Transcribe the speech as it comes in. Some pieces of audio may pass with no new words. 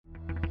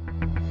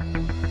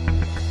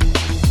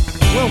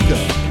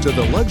Welcome to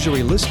the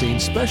Luxury Listing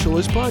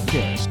Specialist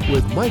Podcast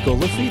with Michael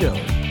LaFido,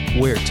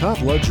 where top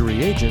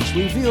luxury agents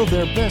reveal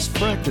their best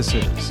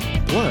practices,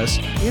 plus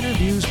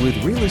interviews with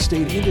real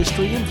estate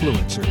industry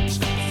influencers,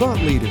 thought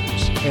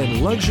leaders,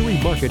 and luxury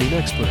marketing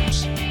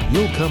experts.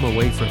 You'll come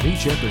away from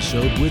each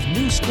episode with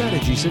new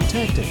strategies and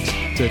tactics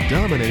to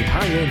dominate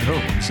high-end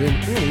homes in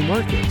any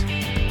market.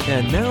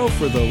 And now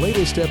for the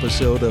latest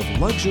episode of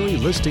Luxury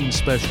Listing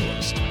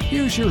Specialist.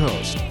 Here's your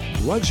host,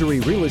 luxury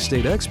real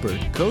estate expert,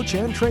 coach,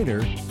 and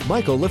trainer,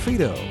 Michael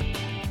LaFido.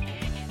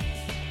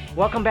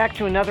 Welcome back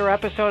to another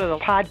episode of the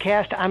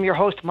podcast. I'm your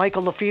host,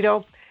 Michael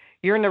LaFido.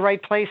 You're in the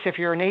right place if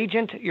you're an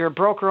agent, you're a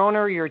broker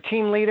owner, you're a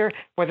team leader,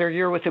 whether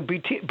you're with a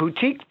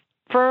boutique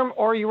firm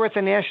or you're with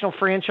a national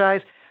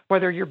franchise,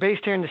 whether you're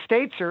based here in the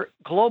States or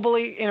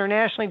globally,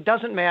 internationally,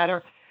 doesn't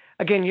matter.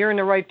 Again, you're in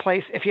the right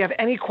place. If you have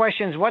any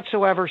questions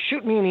whatsoever,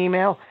 shoot me an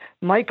email,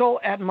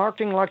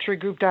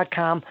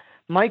 michael@marketingluxurygroup.com,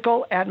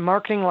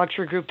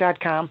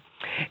 michael@marketingluxurygroup.com.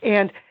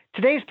 And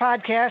today's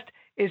podcast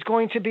is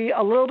going to be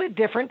a little bit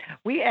different.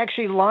 We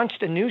actually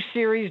launched a new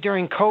series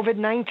during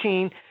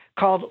COVID-19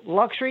 called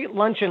Luxury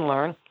Lunch and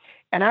Learn,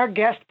 and our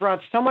guest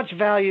brought so much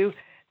value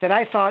that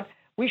I thought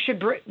we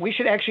should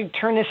actually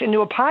turn this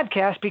into a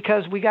podcast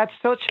because we got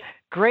such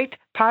great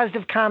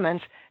positive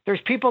comments.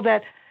 There's people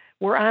that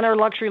were on our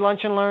Luxury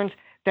Lunch and Learns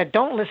that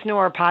don't listen to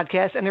our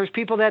podcast, and there's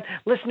people that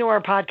listen to our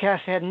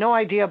podcast and had no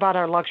idea about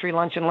our Luxury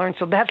Lunch and Learn.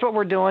 So that's what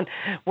we're doing.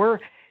 We're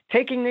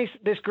taking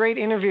this great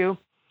interview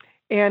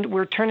and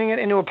we're turning it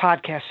into a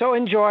podcast. So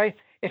enjoy.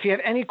 If you have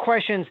any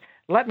questions,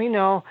 let me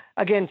know.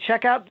 Again,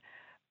 check out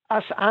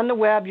us on the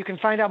web. You can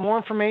find out more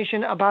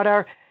information about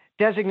our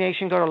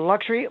designation. Go to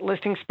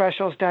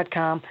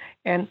luxurylistingspecialist.com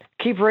and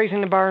keep raising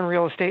the bar in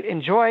real estate.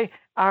 Enjoy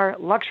our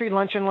Luxury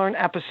Lunch and Learn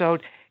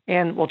episode,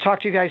 and we'll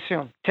talk to you guys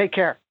soon. Take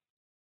care.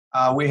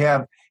 We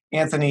have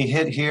Anthony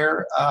Hitt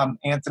here.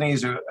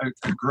 Anthony's a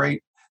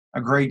great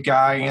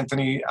guy.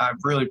 Anthony, I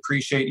really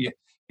appreciate you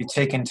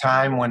taking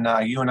time when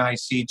you and I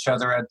see each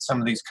other at some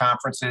of these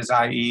conferences,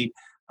 i.e.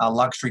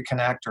 Luxury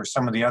Connect or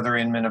some of the other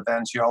Inman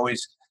events. You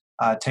always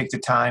take the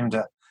time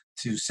to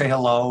say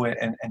hello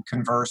and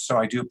converse. So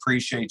I do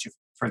appreciate you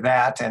for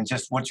that and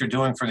just what you're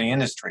doing for the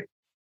industry.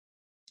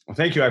 Well,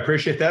 thank you. I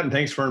appreciate that. And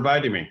thanks for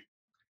inviting me.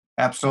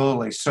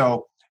 Absolutely.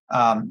 So,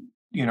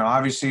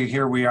 obviously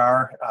here we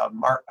are,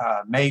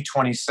 May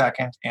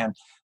 22nd, and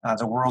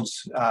the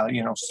world's,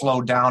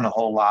 slowed down a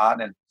whole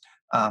lot. And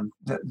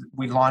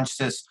we launched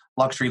this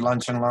Luxury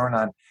Lunch and Learn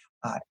on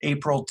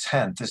April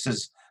 10th. This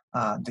is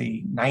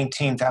the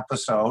 19th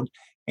episode.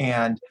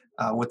 And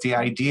with the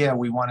idea,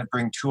 we want to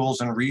bring tools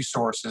and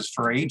resources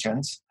for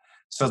agents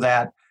so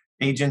that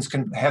agents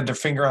can have their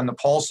finger on the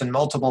pulse in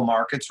multiple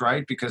markets,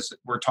 right? Because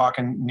we're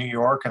talking New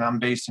York and I'm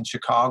based in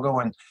Chicago,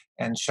 and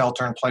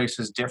shelter in place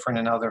is different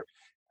in other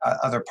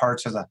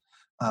parts of the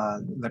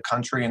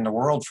country and the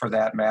world for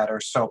that matter.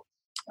 So,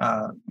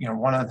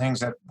 one of the things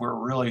that we're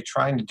really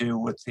trying to do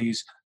with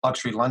these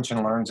Luxury Lunch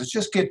and Learns is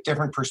just get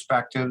different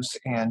perspectives.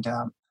 And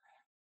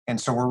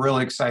so we're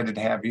really excited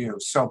to have you.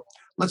 So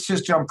let's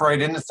just jump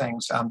right into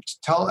things.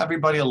 Tell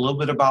everybody a little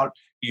bit about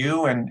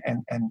you and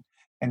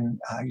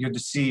you're the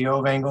CEO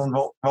of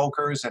Engel &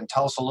 Volkers, and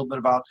tell us a little bit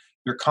about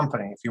your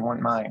company, if you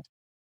wouldn't mind.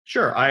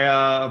 Sure.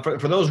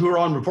 For those who were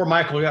on before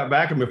Michael got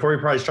back and before we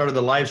probably started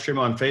the live stream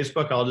on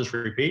Facebook, I'll just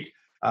repeat.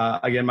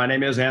 Again, my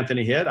name is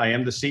Anthony Hitt. I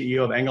am the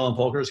CEO of Engel &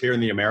 Volkers here in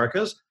the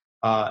Americas.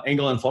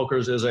 Engel &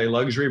 Volkers is a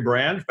luxury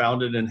brand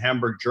founded in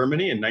Hamburg,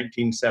 Germany in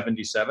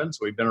 1977.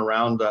 So we've been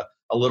around a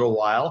little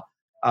while.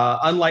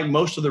 Unlike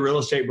most of the real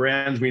estate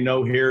brands we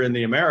know here in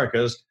the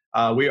Americas,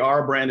 we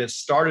are a brand that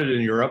started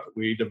in Europe.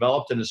 We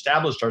developed and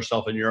established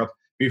ourselves in Europe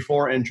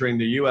before entering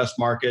the U.S.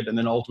 market and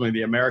then ultimately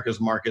the Americas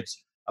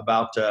markets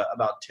about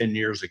 10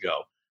 years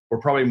ago. We're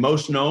probably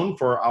most known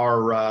for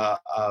our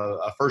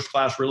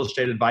first-class real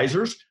estate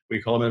advisors.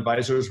 We call them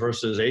advisors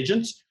versus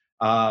agents,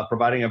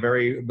 providing a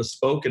very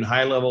bespoke and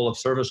high level of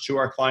service to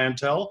our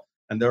clientele.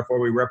 And therefore,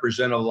 we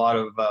represent a lot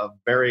of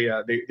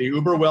the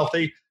uber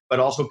wealthy,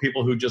 but also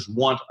people who just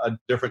want a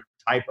different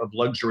type of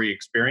luxury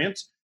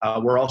experience.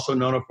 We're also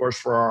known, of course,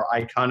 for our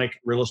iconic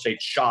real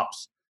estate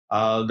shops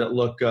that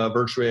look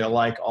virtually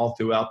alike all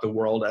throughout the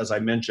world. As I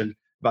mentioned,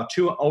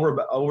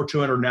 over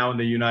 200 now in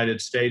the United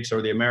States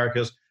or the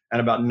Americas, and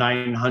about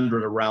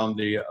 900 around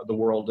the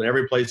world. And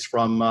every place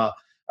from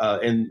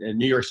in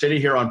New York City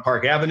here on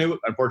Park Avenue,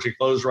 unfortunately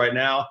closed right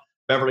now,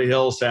 Beverly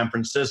Hills, San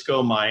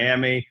Francisco,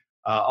 Miami,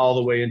 all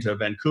the way into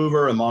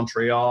Vancouver and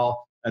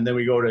Montreal. And then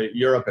we go to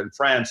Europe and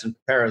France and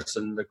Paris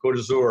and the Côte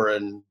d'Azur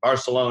and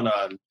Barcelona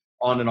and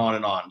on and on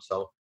and on.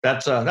 So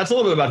that's a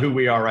little bit about who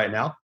we are right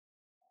now.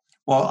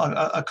 Well,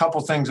 a couple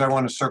things I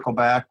want to circle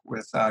back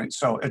with.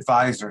 So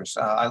advisors,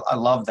 I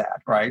love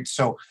that, right?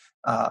 So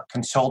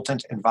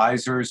consultant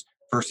advisors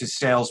versus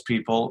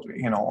salespeople,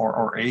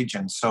 or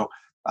agents. So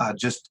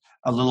just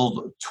a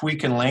little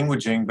tweak in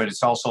languaging, but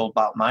it's also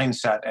about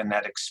mindset and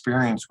that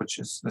experience, which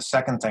is the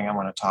second thing I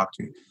want to talk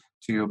to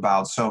you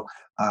about. So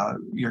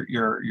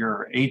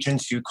your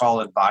agents, you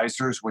call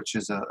advisors, which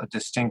is a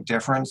distinct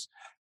difference.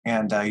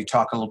 and you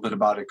talk a little bit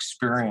about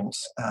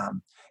experience.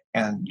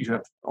 And you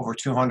have over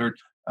 200,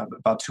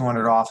 about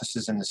 200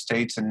 offices in the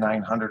States and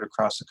 900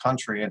 across the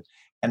country.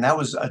 And that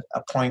was a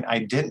point I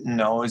didn't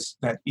know, is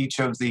that each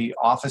of the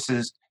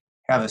offices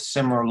have a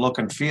similar look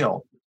and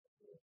feel.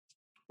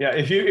 Yeah,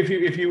 if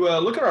you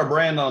look at our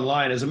brand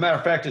online, as a matter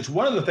of fact, it's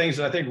one of the things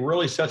that I think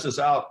really sets us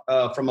out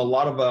from a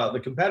lot of the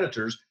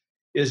competitors.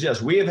 Is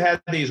yes, we have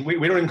had these. We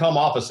don't even call them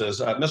offices.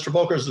 Mr.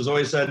 Volkers has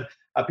always said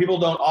people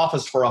don't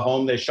office for a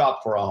home; they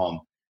shop for a home.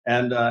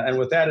 And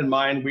with that in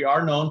mind, we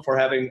are known for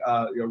having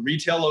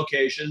retail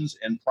locations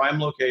and prime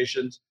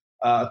locations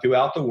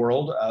throughout the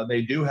world.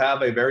 They do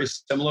have a very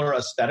similar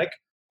aesthetic,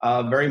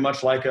 very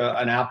much like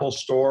an Apple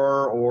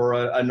store or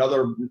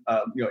another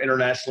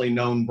internationally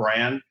known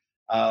brand.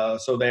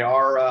 So they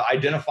are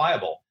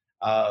identifiable.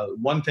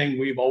 One thing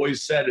we've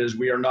always said is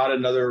we are not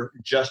another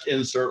just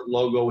insert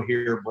logo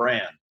here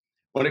brand.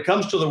 When it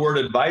comes to the word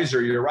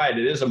advisor, you're right.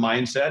 It is a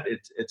mindset.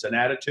 It's an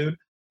attitude,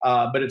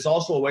 but it's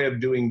also a way of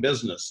doing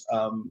business.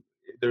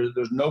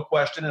 There's no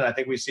question, and I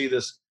think we see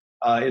this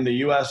in the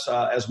U.S.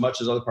 As much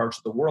as other parts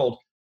of the world.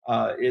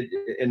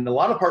 In a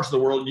lot of parts of the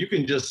world, you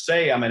can just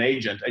say I'm an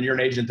agent, and you're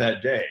an agent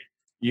that day.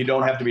 You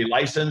don't have to be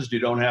licensed. You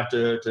don't have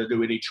to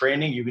do any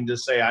training. You can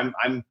just say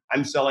I'm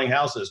selling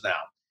houses now.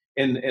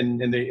 In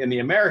the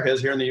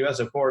Americas, here in the U.S.,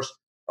 of course,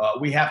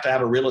 we have to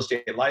have a real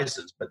estate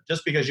license. But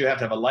just because you have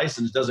to have a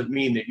license doesn't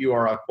mean that you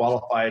are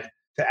qualified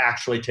to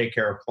actually take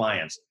care of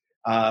clients.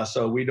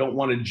 So we don't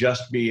want to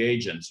just be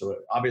agents. So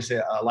obviously,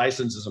 a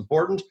license is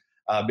important.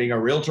 Being a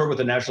realtor with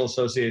the National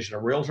Association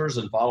of Realtors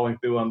and following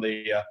through on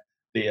the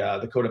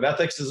code of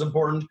ethics is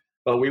important.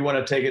 But we want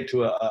to take it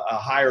to a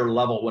higher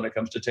level when it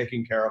comes to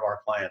taking care of our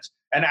clients,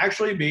 and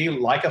actually be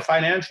like a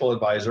financial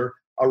advisor,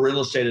 a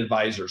real estate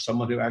advisor,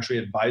 someone who actually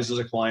advises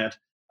a client,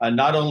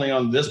 not only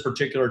on this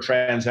particular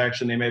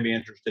transaction they may be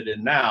interested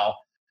in now,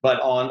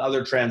 but on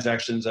other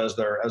transactions as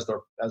their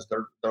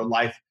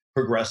life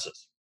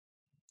progresses.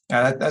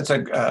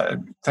 Yeah,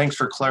 thanks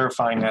for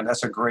clarifying that.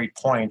 That's a great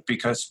point,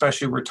 because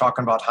especially we're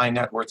talking about high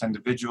net worth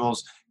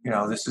individuals.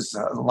 This is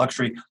a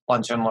luxury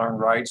lunch and learn,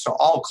 right? So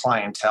all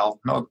clientele,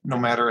 no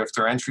matter if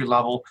they're entry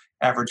level,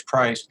 average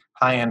price,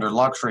 high end, or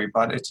luxury,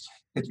 but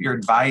you're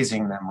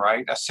advising them,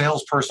 right? A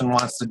salesperson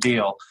wants the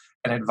deal.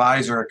 An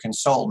advisor, a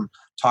consultant,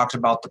 talks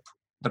about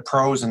the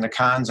pros and the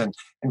cons and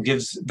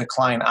gives the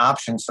client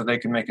options so they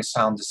can make a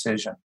sound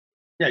decision.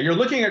 Yeah, you're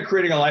looking at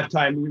creating a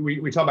lifetime.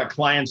 We talk about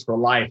clients for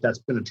life. That's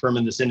been a term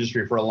in this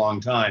industry for a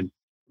long time.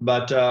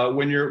 But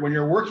when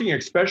you're working,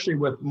 especially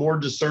with more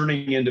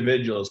discerning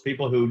individuals,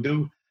 people who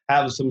do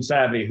have some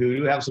savvy, who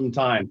do have some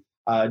time,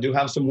 do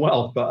have some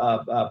wealth,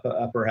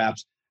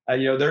 perhaps,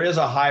 there is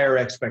a higher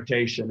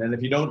expectation. And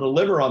if you don't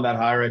deliver on that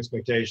higher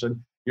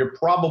expectation, you're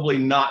probably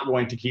not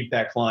going to keep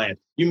that client.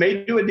 You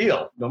may do a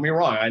deal. Don't get me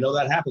wrong. I know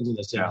that happens in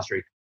this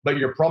industry, but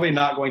you're probably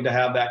not going to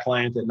have that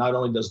client that not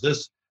only does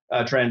this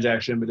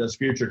transaction, but does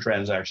future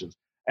transactions.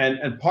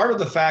 And part of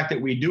the fact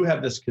that we do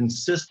have this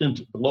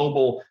consistent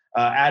global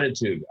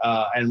attitude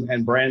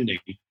and branding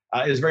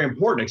is very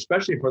important,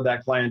 especially for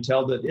that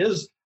clientele that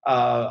is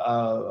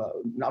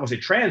not want to say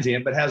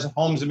transient, but has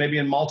homes that maybe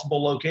in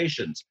multiple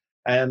locations.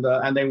 And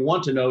they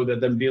want to know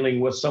that they're dealing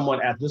with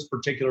someone at this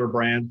particular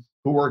brand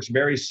who works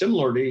very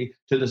similarly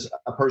to this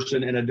a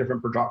person in a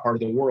different part of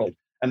the world.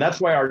 And that's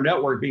why our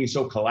network being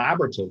so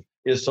collaborative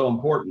is so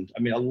important.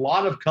 I mean, a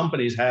lot of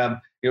companies have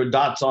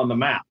dots on the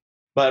map,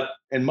 but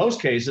in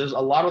most cases, a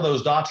lot of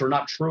those dots are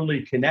not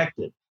truly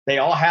connected. They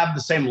all have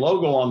the same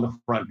logo on the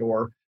front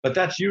door, but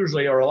that's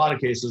usually, or a lot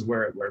of cases,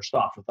 where it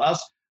stops. With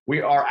us,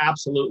 we are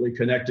absolutely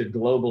connected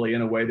globally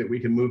in a way that we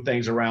can move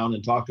things around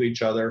and talk to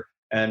each other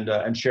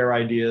and share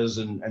ideas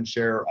and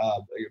share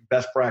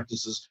best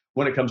practices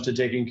when it comes to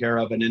taking care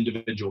of an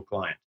individual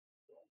client.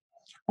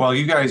 Well,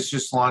 you guys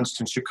just launched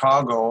in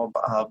Chicago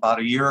about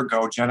a year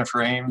ago.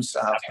 Jennifer Ames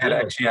had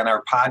actually on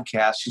our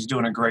podcast. She's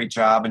doing a great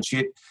job, and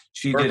she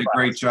did a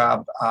great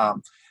job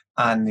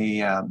on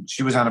the.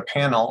 She was on a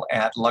panel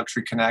at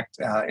Luxury Connect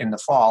in the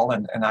fall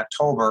and in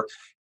October,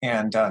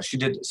 and she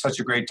did such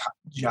a great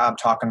job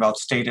talking about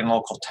state and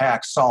local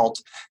tax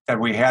SALT that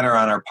we had her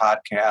on our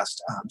podcast.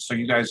 So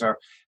you guys are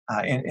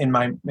in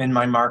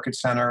my market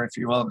center, if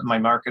you will, in my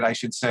market, I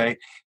should say,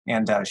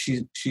 and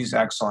she's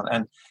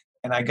excellent.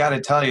 And I got to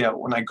tell you,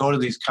 when I go to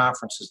these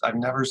conferences, I've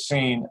never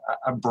seen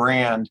a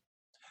brand,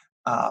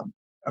 a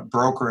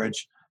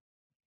brokerage,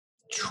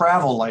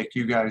 travel like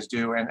you guys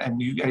do.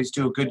 And you guys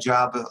do a good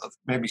job of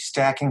maybe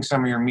stacking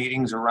some of your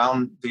meetings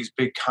around these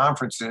big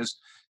conferences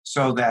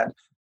so that,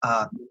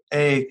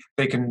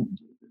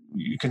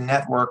 you can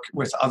network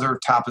with other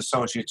top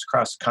associates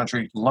across the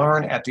country,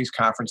 learn at these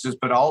conferences,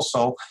 but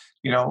also,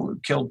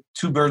 kill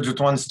two birds with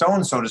one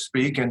stone, so to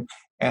speak, and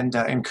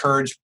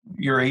encourage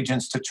your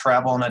agents to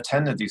travel and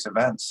attend to these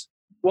events.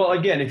 Well,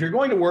 again, if you're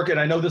going to work, and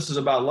I know this is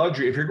about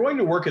luxury, if you're going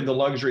to work in the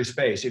luxury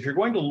space, if you're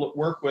going to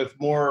work with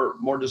more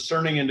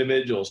discerning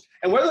individuals,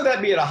 and whether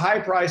that be at a high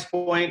price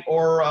point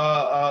or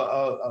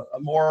a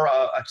more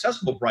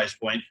accessible price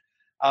point,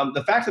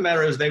 the fact of the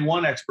matter is they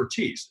want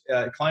expertise.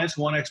 Clients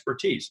want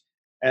expertise.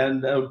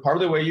 And part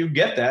of the way you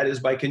get that is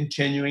by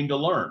continuing to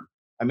learn.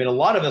 I mean, a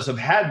lot of us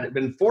have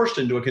been forced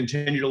into a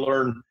continue to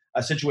learn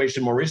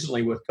situation more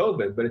recently with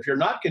COVID. But if you're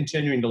not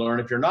continuing to learn,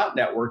 if you're not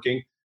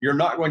networking, you're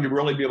not going to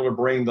really be able to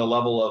bring the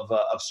level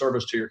of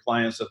service to your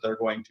clients that they're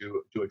going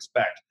to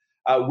expect.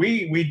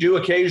 We do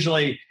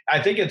occasionally.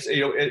 I think it's,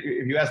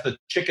 if you ask the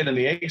chicken and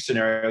the egg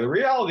scenario, the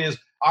reality is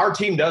our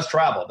team does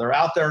travel. They're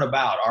out there and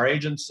about. Our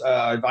agents,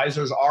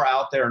 advisors are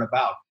out there and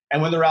about.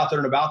 And when they're out there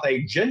and about,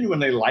 they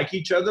genuinely like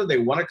each other. They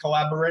want to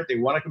collaborate. They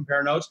want to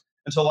compare notes.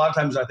 And so a lot of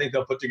times I think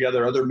they'll put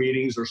together other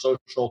meetings or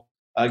social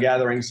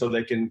gatherings so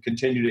they can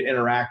continue to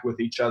interact with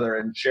each other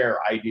and share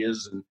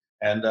ideas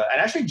and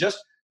actually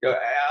just,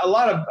 a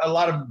lot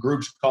of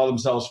groups call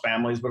themselves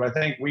families, but I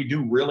think we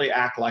do really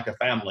act like a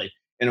family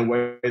in a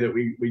way that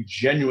we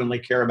genuinely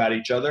care about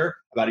each other,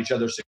 about each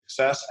other's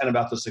success, and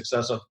about the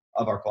success of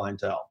our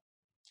clientele.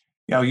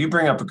 You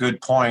bring up a good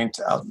point.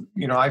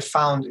 I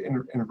found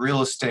in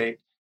real estate,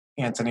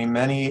 Anthony,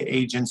 many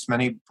agents,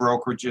 many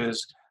brokerages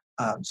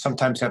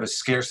sometimes have a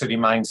scarcity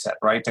mindset,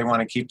 right? They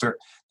want to keep their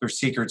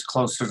secrets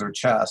close to their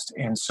chest.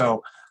 And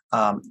so,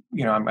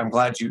 I'm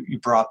glad you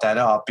brought that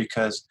up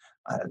because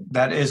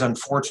that is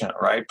unfortunate,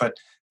 right? But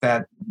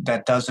that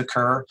does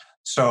occur.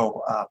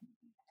 So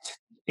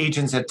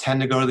agents that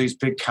tend to go to these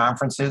big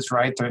conferences,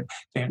 right?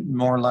 They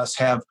more or less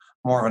have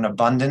more of an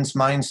abundance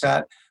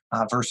mindset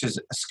versus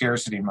a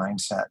scarcity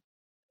mindset.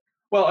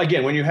 Well,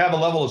 again, when you have a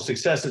level of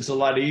success, it's a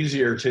lot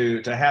easier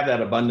to have that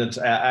abundance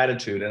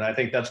attitude, and I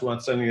think that's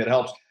something that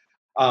helps.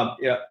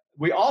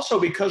 We also,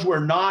 because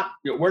we're not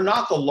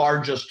the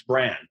largest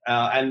brand,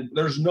 and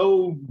there's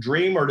no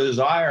dream or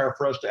desire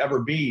for us to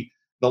ever be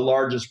the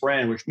largest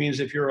brand. Which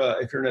means if you're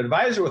an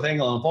advisor with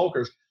Engel &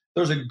 Volkers,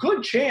 there's a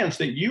good chance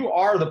that you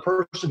are the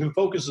person who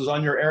focuses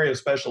on your area of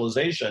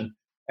specialization,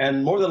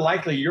 and more than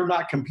likely, you're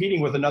not competing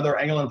with another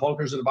Engel &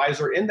 Volkers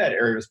advisor in that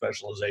area of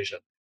specialization.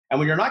 And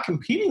when you're not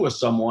competing with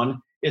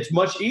someone, it's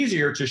much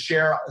easier to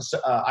share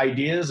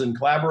ideas and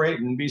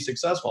collaborate and be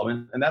successful.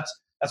 And that's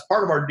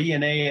part of our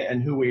DNA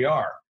and who we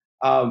are.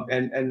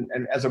 And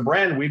as a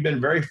brand, we've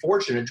been very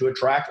fortunate to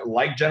attract,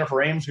 like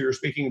Jennifer Ames, who you're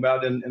speaking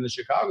about in the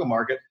Chicago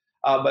market,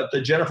 but the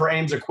Jennifer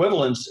Ames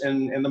equivalents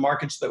in the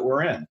markets that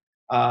we're in.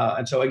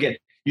 And so again,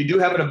 you do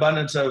have an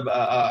abundance of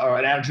or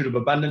an attitude of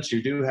abundance.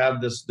 You do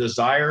have this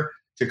desire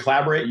to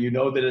collaborate. You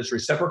know that it's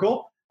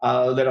reciprocal.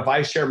 That if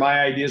I share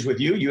my ideas with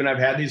you, and I've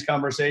had these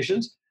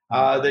conversations,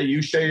 that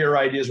you share your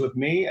ideas with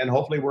me, and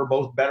hopefully we're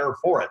both better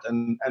for it.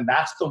 And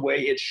that's the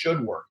way it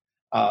should work.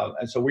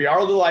 And so we are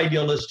a little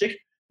idealistic,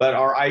 but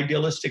our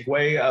idealistic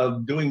way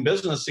of doing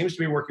business seems to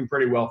be working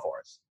pretty well for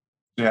us.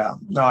 Yeah,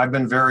 no, I've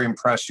been very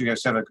impressed. You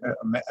guys have a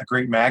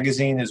great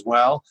magazine as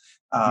well.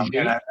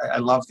 And I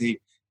love the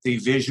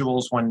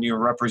visuals when you're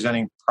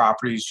representing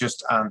properties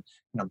just on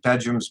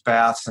bedrooms,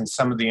 baths, and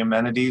some of the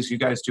amenities. You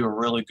guys do a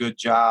really good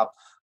job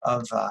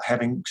of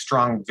having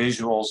strong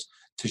visuals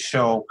to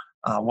show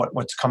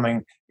what's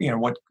coming,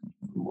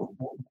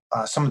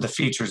 some of the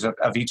features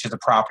of each of the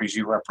properties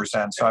you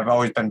represent. So I've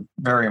always been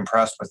very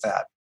impressed with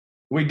that.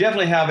 We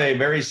definitely have a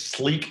very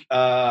sleek,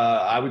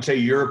 I would say,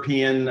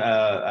 European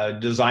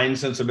design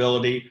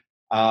sensibility.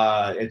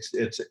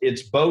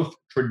 It's both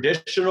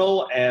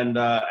traditional and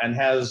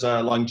has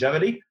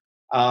longevity,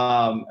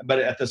 but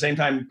at the same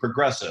time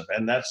progressive.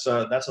 And that's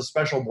a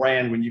special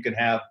brand when you can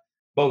have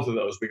both of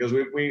those, because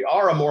we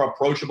are a more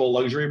approachable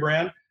luxury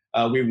brand.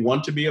 We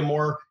want to be a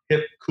more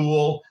hip,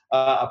 cool,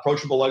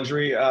 approachable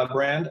luxury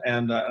brand.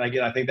 And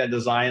again, I think that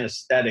design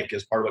aesthetic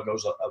is part of what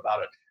goes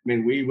about it. I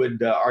mean, we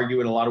would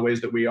argue in a lot of ways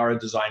that we are a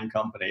design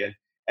company.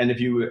 And if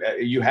you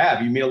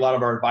meet a lot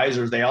of our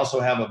advisors, they also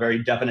have a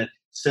very definite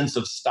sense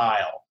of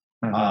style,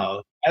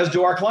 as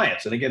do our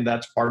clients. And again,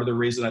 that's part of the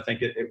reason I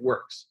think it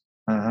works.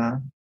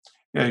 Mm-hmm.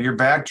 Yeah, your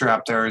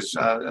backdrop there is,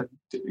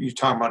 you're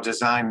talking about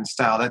design and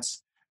style.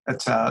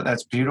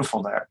 That's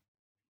beautiful there.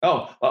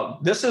 Oh, well,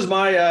 this is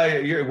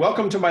my.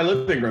 Welcome to my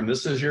living room.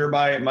 This is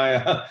my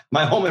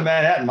home in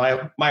Manhattan.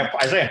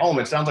 I say home.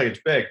 It sounds like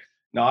it's big.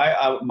 No,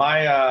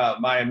 my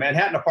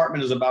Manhattan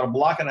apartment is about a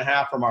block and a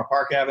half from our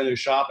Park Avenue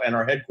shop and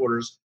our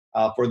headquarters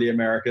for the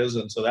Americas,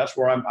 and so that's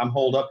where I'm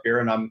holed up here.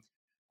 And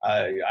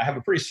I have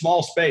a pretty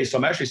small space, so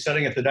I'm actually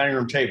sitting at the dining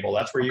room table.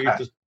 That's where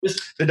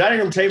the dining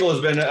room table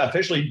has been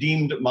officially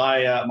deemed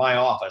my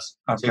office.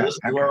 Okay. So this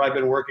is where I've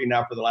been working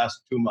now for the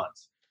last 2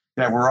 months.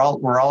 Yeah, we're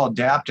all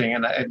adapting,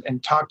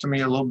 and talk to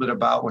me a little bit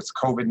about with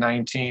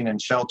COVID-19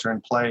 and shelter in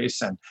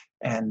place, and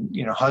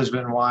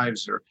husband and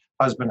wives or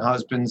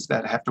husbands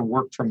that have to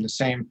work from the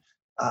same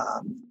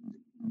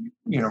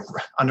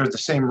under the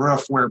same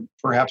roof where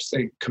perhaps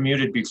they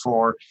commuted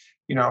before.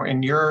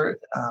 In your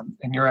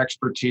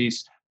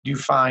expertise, do you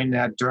find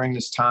that during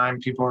this time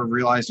people are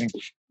realizing,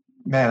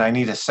 man, I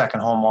need a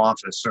second home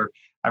office, or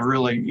I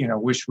really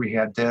wish we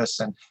had this,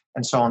 and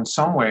so in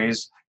some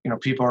ways,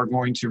 people are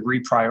going to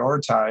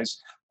reprioritize,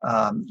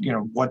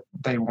 what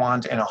they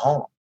want in a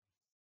home.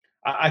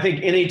 I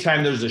think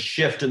anytime there's a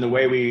shift in the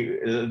way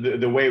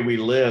we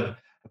live,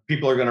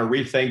 people are going to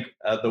rethink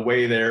the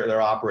way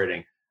they're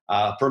operating.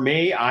 For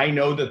me, I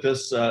know that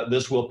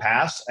this will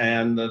pass,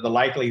 and the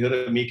likelihood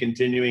of me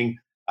continuing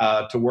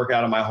to work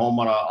out of my home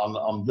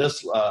on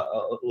this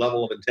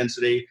level of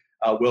intensity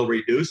will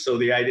reduce. So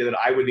the idea that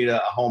I would need a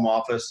home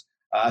office,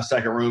 a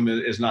second room,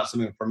 is not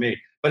something for me.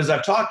 But as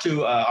I've talked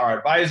to our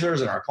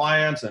advisors and our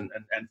clients and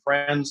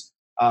friends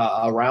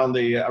around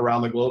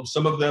the globe,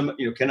 some of them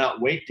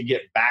cannot wait to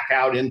get back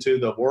out into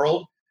the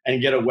world and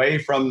get away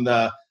from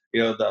the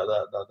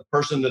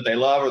person that they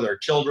love or their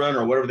children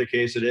or whatever the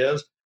case it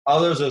is.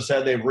 Others have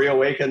said they've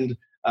reawakened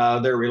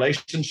their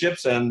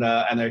relationships and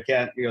they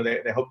can't,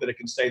 they hope that it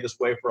can stay this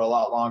way for a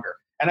lot longer.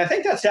 And I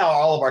think that's how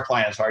all of our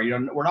clients are.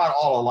 We're not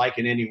all alike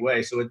in any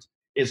way. So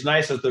it's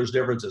nice that there's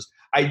differences.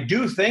 I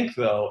do think,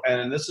 though,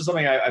 and this is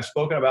something I've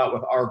spoken about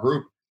with our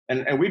group,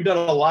 and we've done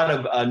a lot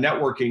of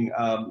networking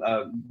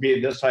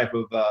via this type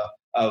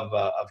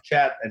of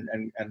chat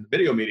and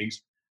video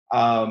meetings.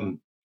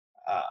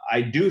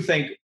 I do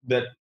think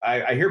that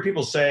I hear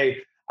people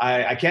say,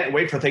 I can't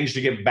wait for things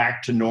to get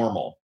back to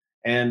normal.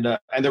 And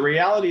the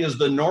reality is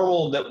the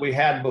normal that we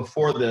had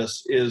before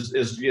this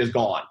is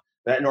gone.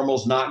 That normal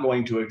is not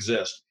going to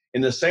exist.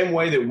 In the same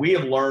way that we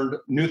have learned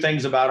new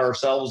things about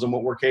ourselves and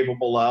what we're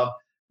capable of,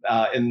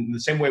 in the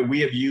same way we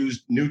have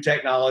used new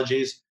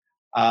technologies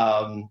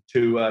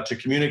to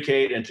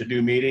communicate and to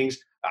do meetings,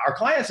 our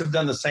clients have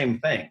done the same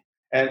thing.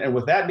 And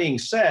with that being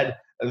said,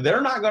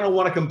 they're not going to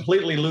want to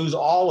completely lose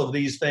all of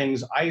these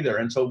things either.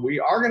 And so we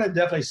are going to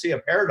definitely see a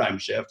paradigm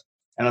shift.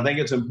 And I think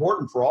it's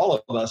important for all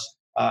of us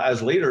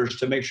as leaders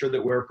to make sure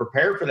that we're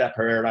prepared for that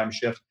paradigm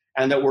shift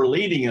and that we're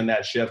leading in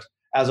that shift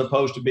as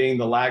opposed to being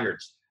the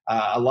laggards.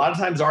 A lot of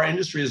times our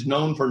industry is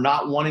known for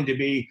not wanting to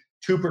be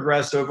too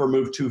progressive or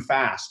move too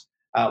fast.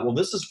 Well,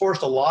 this has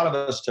forced a lot of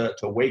us to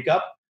wake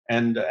up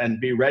and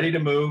be ready to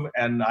move.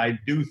 And I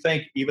do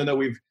think, even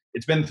though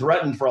it's been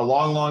threatened for a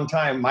long, long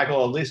time,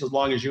 Michael, at least as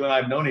long as you and I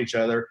have known each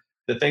other,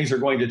 that things are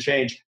going to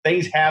change.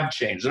 Things have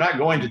changed. They're not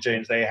going to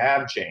change. They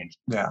have changed.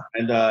 Yeah.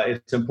 And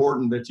it's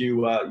important that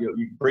you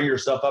bring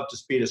yourself up to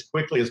speed as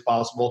quickly as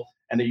possible,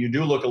 and that you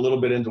do look a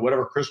little bit into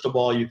whatever crystal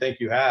ball you think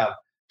you have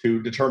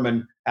to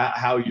determine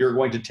how you're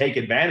going to take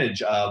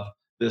advantage of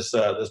this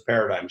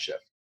paradigm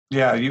shift.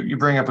 Yeah, you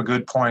bring up a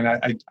good point.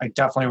 I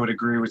definitely would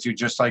agree with you.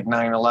 Just like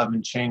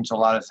 9/11 changed a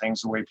lot of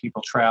things, the way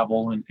people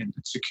travel and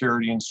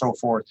security and so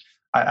forth.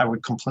 I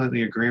would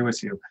completely agree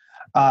with you.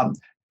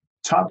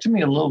 Talk to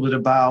me a little bit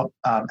about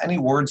any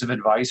words of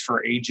advice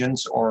for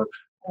agents or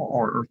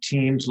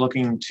teams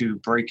looking to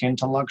break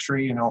into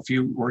luxury. If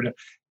you were to,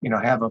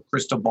 have a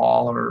crystal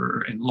ball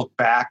and look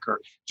back, or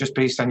just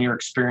based on your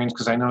experience,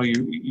 because I know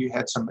you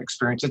had some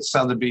experience at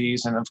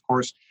Sotheby's, and of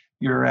course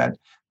you're at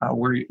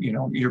where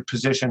your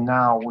position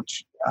now.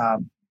 Which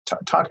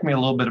talk to me a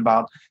little bit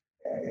about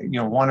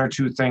one or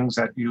two things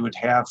that you would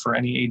have for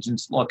any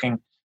agents looking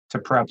to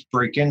perhaps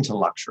break into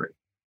luxury.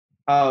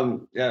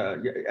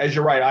 As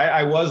you're right,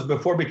 I was,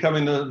 before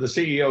becoming the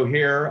CEO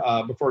here,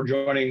 before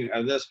joining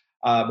this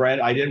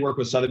brand, I did work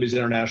with Sotheby's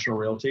International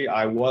Realty.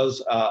 I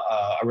was a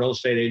real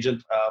estate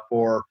agent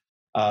for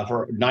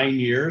 9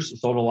 years,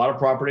 sold a lot of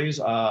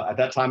properties. At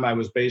that time, I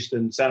was based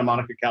in Santa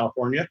Monica,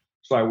 California.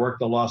 So I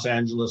worked in Los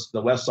Angeles,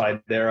 the west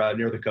side there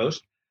near the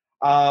coast.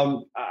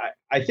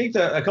 I think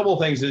that a couple of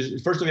things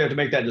is, first of all, you have to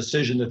make that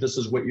decision that this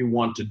is what you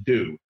want to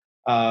do.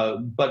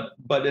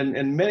 But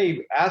in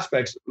many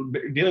aspects,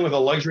 dealing with a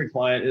luxury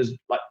client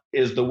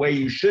is the way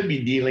you should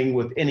be dealing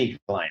with any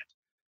client.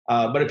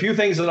 But a few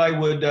things that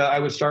I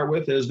would start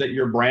with is that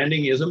your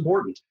branding is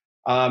important.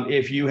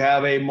 If you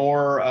have a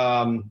more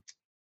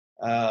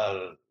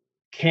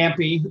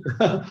campy,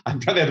 I'm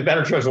trying to have a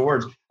better choice of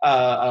words,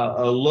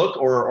 a look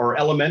or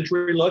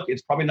elementary look,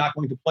 it's probably not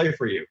going to play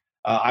for you.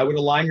 I would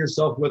align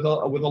yourself with a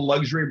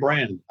luxury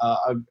brand.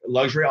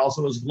 Luxury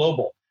also is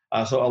global.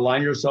 So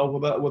align yourself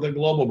with a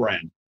global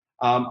brand.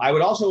 I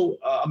would also,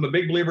 I'm a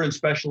big believer in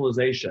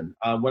specialization.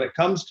 When it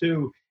comes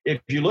to, if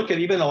you look at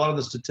even a lot of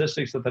the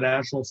statistics that the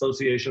National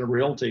Association of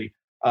Realty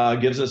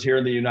gives us here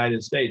in the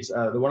United States,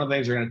 one of the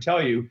things they're going to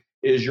tell you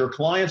is your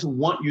clients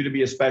want you to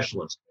be a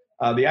specialist.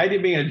 The idea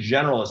of being a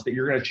generalist, that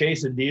you're going to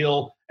chase a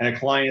deal and a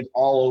client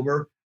all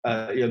over,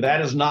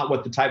 that is not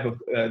what the type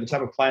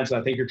of clients that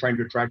I think you're trying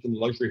to attract in the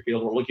luxury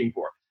field are looking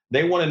for.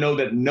 They want to know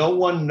that no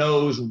one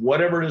knows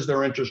whatever it is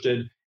they're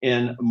interested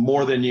in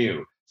more than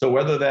you. So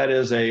whether that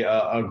is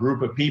a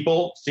group of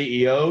people,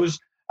 CEOs,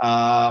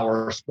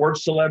 or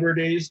sports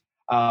celebrities,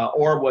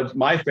 or what's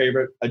my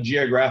favorite, a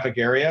geographic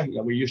area.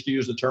 We used to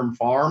use the term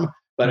farm,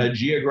 but a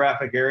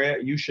geographic area,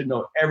 you should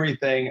know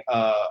everything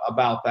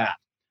about that.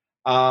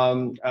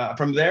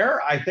 From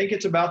there, I think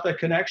it's about the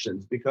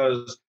connections,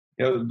 because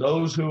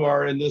those who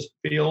are in this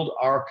field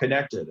are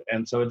connected.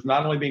 And so it's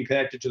not only being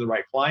connected to the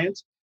right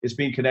clients, it's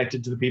being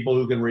connected to the people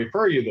who can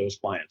refer you those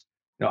clients.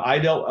 I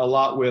dealt a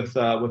lot with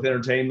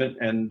entertainment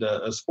and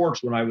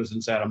sports when I was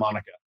in Santa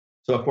Monica.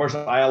 So of course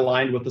I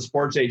aligned with the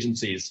sports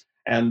agencies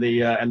and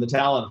the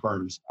talent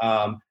firms.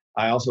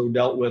 I also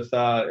dealt with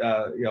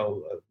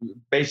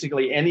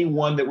basically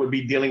anyone that would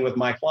be dealing with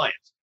my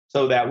clients.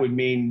 So that would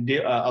mean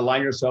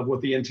align yourself with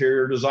the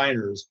interior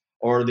designers,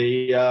 or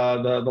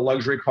the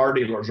luxury car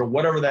dealers or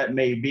whatever that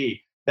may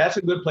be. That's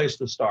a good place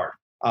to start.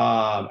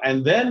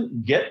 And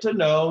then get to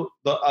know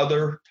the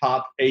other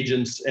top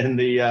agents in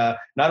the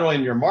not only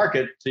in your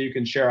market, so you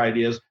can share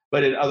ideas,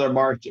 but in other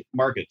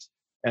markets.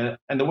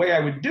 And the way I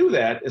would do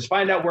that is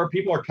find out where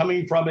people are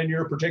coming from in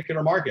your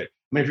particular market.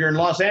 I mean, if you're in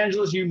Los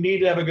Angeles, you need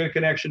to have a good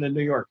connection in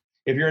New York.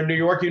 If you're in New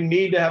York, you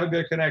need to have a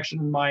good connection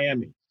in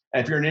Miami.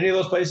 And if you're in any of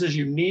those places,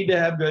 you need to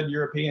have good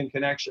European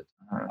connections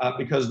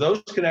because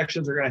those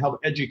connections are going to help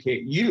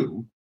educate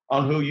you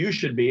on who you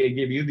should be and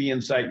give you the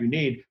insight you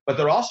need. But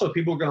they're also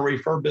people who are going to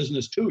refer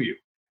business to you.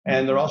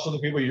 And they're also the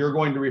people you're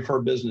going to refer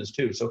business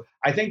to. So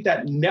I think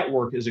that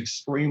network is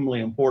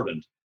extremely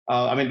important.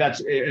 I mean,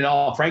 that's in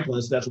all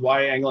frankness, that's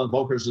why Anglin &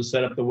 Volkers is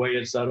set up the way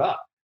it's set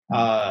up.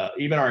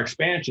 Even our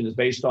expansion is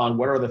based on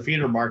what are the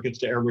feeder markets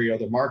to every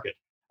other market.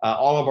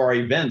 All of our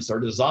events are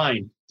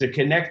designed to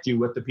connect you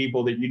with the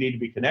people that you need to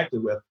be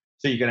connected with,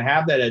 so you can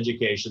have that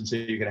education, so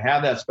you can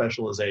have that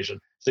specialization,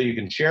 so you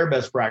can share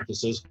best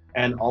practices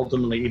and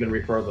ultimately even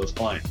refer those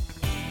clients.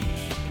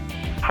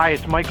 Hi,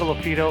 it's Michael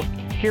LaFido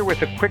here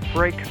with a quick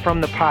break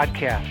from the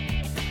podcast.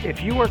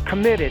 If you are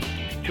committed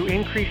to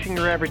increasing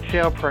your average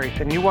sale price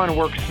and you want to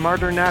work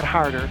smarter, not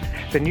harder,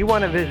 then you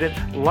want to visit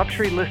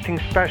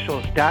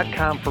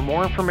luxurylistingspecialist.com for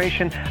more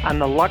information on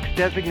the Lux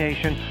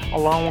designation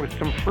along with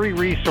some free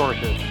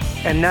resources.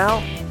 And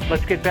now,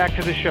 let's get back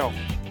to the show.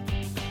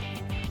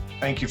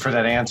 Thank you for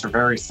that answer.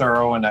 Very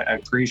thorough, and I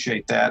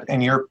appreciate that.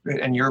 And your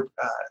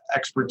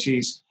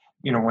expertise,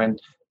 when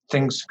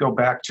things go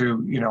back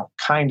to,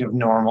 kind of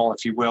normal,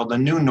 if you will, the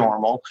new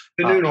normal.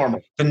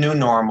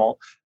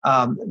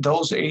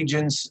 Those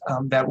agents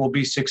that will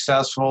be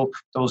successful,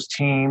 those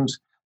teams,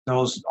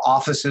 those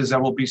offices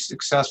that will be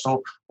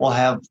successful will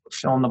have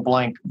fill in the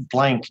blank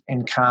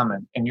in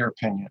common, in your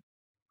opinion.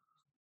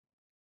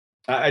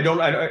 I don't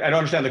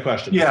understand the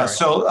question. Yeah.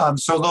 Sorry.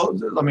 So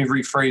let me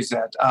rephrase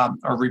that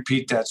or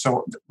repeat that.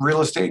 So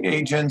real estate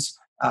agents,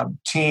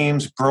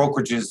 teams,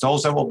 brokerages,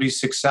 those that will be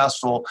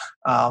successful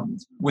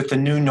with the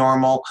new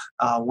normal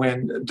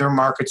when their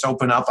markets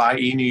open up,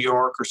 i.e. New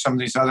York or some of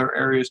these other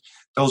areas,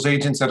 those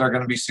agents that are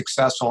going to be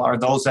successful are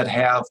those that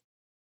have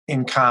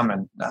in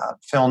common,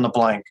 fill in the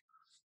blank.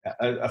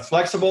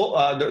 Flexible,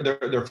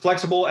 they're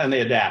flexible and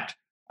they adapt.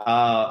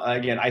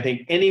 Again, I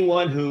think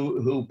anyone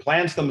who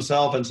plants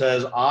themselves and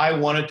says, I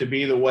want it to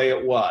be the way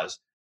it was,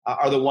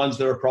 are the ones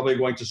that are probably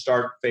going to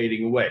start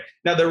fading away.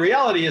 Now, the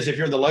reality is if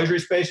you're in the luxury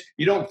space,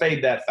 you don't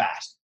fade that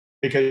fast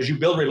because you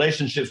build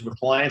relationships with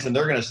clients and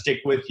they're going to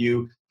stick with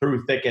you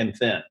through thick and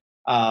thin.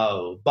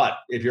 But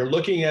if you're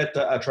looking at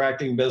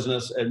attracting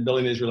business and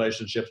building these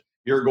relationships,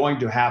 you're going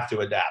to have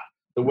to adapt.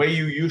 The way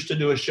you used to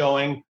do a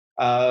showing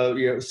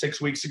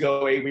 6 weeks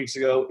ago, 8 weeks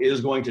ago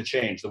is going to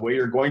change. The way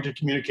you're going to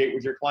communicate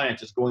with your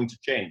clients is going to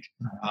change.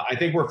 I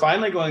think we're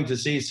finally going to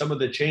see some of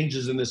the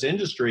changes in this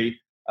industry.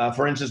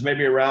 For instance,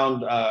 maybe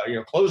around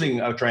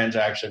closing a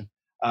transaction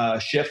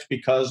shift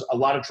because a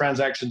lot of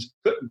transactions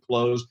couldn't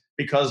close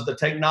because the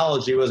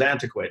technology was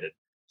antiquated.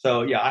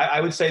 So yeah,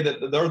 I would say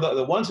that they're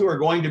the ones who are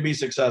going to be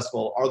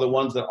successful are the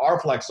ones that are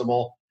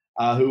flexible,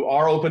 who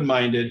are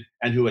open-minded,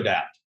 and who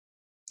adapt.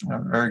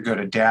 Very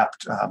good.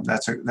 Adapt.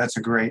 That's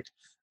a great.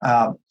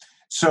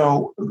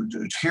 So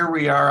here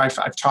we are.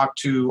 I've talked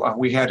to,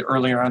 we had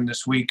earlier on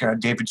this week,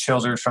 David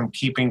Childers from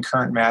Keeping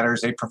Current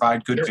Matters. They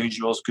provide good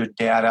visuals, good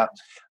data.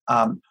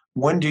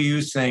 When do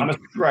you think? I'm a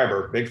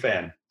subscriber, big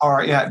fan. All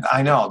right, yeah,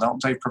 I know.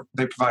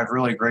 They provide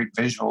really great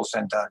visuals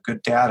and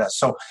good data.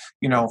 So,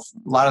 a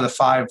lot of the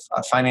five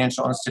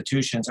financial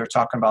institutions are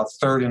talking about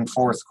third and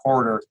fourth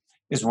quarter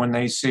is when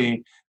they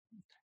see,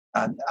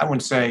 I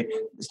wouldn't say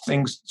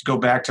things go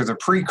back to the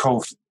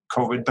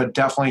pre-COVID, but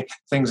definitely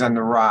things on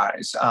the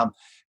rise.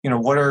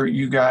 What are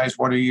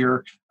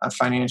your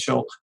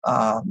financial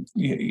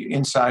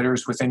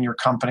insiders within your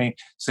company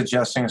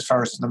suggesting as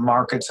far as the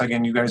markets?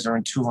 Again, you guys are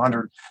in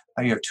 200,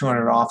 you have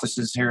 200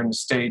 offices here in the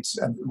States.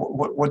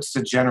 What's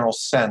the general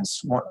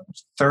sense?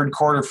 Third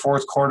quarter,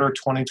 fourth quarter,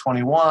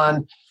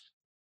 2021?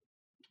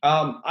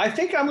 I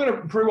think I'm going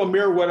to pretty well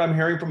mirror what I'm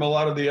hearing from a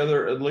lot of the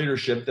other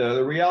leadership.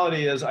 The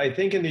reality is, I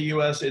think in the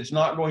U.S., it's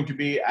not going to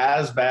be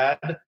as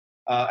bad.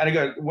 And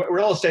again,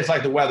 real estate's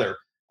like the weather.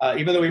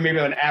 Even though we maybe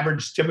have an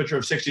average temperature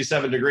of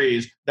 67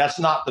 degrees, that's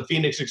not the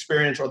Phoenix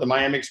experience or the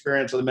Miami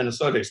experience or the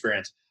Minnesota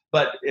experience.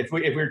 But if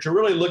we were to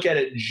really look at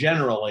it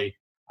generally,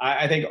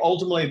 I think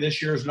ultimately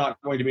this year is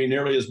not going to be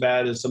nearly as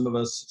bad as some of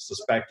us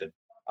suspected.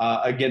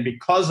 Again,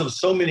 because of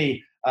so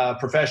many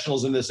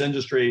professionals in this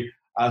industry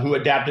who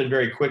adapted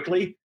very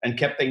quickly and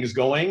kept things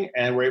going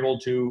and were able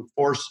to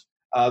force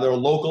their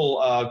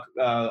local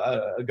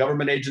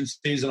government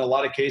agencies in a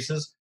lot of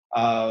cases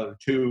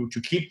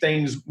to keep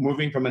things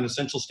moving from an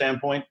essential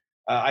standpoint.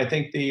 I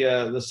think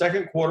the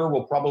second quarter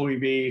will probably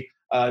be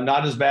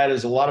not as bad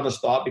as a lot of us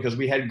thought because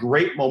we had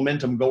great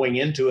momentum going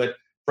into it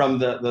from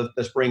the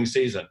spring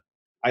season.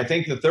 I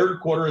think the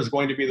third quarter is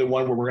going to be the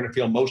one where we're going to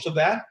feel most of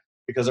that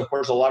because, of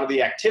course, a lot of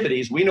the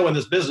activities, we know in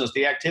this business,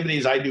 the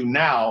activities I do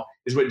now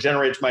is what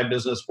generates my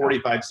business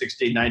 45,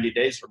 60, 90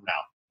 days from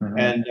now.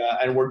 Mm-hmm.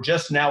 And we're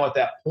just now at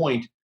that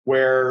point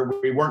where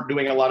we weren't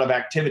doing a lot of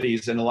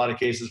activities in a lot of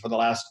cases for the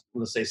last,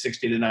 let's say,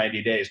 60 to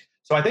 90 days.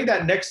 So I think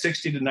that next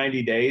 60 to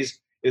 90 days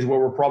is where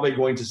we're probably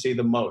going to see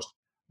the most.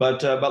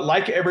 But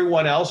like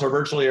everyone else, or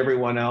virtually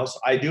everyone else,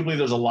 I do believe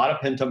there's a lot of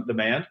pent-up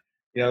demand.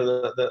 You know,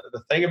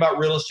 the thing about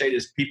real estate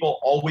is people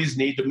always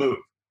need to move.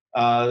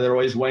 They're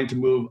always wanting to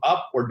move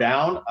up or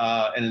down.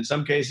 And in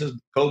some cases,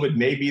 COVID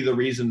may be the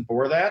reason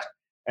for that.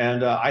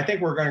 And I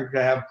think we're going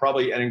to have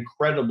probably an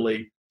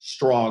incredibly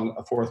strong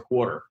fourth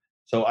quarter.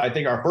 So I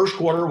think our first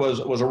quarter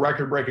was a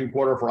record-breaking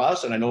quarter for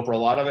us, and I know for a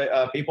lot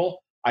of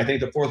people. I think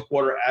the fourth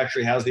quarter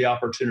actually has the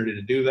opportunity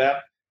to do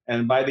that.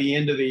 And by the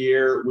end of the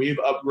year, we've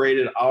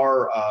upgraded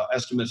our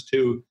estimates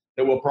to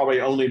that we'll probably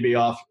only be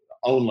off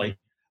 15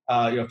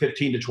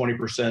 to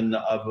 20%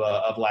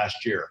 of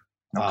last year.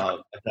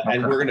 Okay.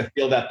 And we're going to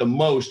feel that the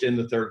most in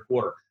the third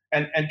quarter.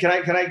 And can I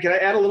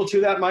add a little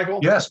to that, Michael?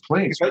 Yes,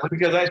 please.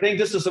 Because I think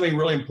this is something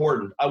really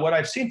important. What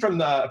I've seen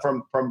from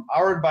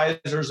our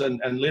advisors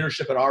and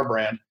leadership at our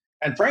brand,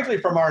 and frankly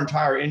from our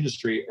entire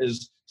industry,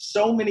 is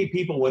so many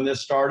people when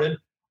this started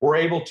were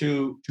able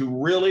to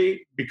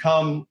really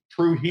become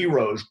true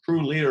heroes,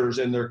 true leaders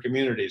in their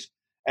communities,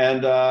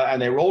 and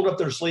they rolled up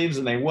their sleeves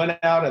and they went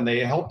out and they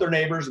helped their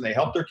neighbors and they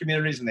helped their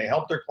communities and they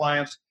helped their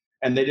clients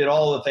and they did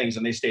all the things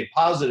and they stayed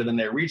positive and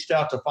they reached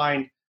out to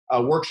find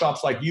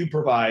workshops like you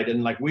provide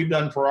and like we've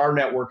done for our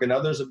network and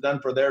others have done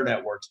for their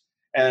networks,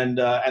 and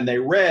they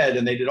read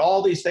and they did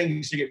all these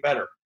things to get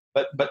better.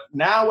 But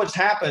now what's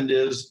happened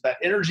is that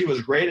energy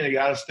was great and it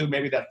got us through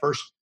maybe that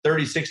first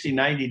 30, 60,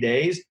 90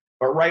 days.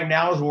 But right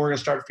now is when we're going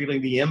to start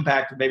feeling the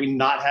impact of maybe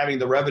not having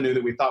the revenue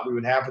that we thought we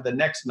would have for the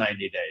next 90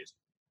 days.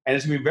 And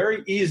it's going to be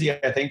very easy,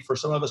 I think, for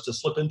some of us to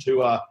slip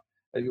into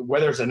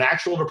whether it's an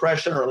actual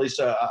depression or at least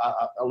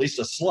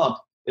a slump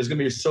is going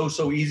to be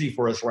so easy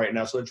for us right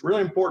now. So it's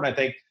really important, I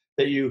think,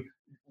 that you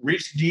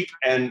reach deep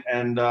and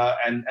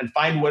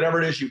find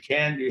whatever it is you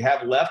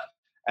have left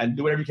and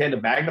do whatever you can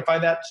to magnify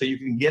that so you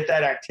can get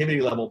that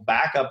activity level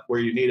back up where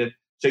you need it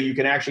so you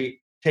can actually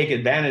take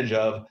advantage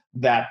of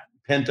that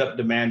pent-up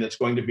demand that's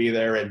going to be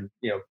there in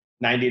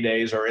 90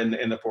 days or in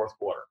the fourth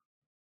quarter.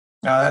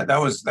 That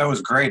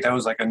was great. That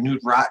was like a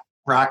Newt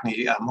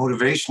Rockney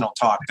motivational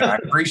talk there. I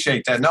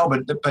appreciate that. No,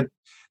 but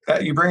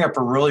you bring up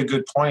a really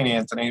good point,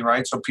 Anthony,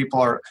 right? So people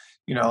are,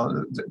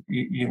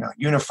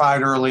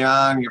 unified early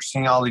on. You're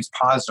seeing all these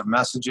positive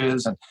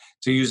messages, and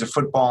to use a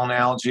football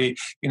analogy,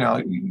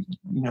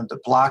 the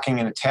blocking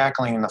and the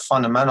tackling and the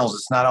fundamentals.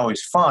 It's not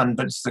always fun,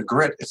 but it's the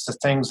grit. It's the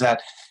things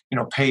that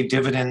pay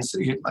dividends.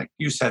 Like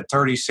you said,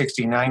 30,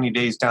 60, 90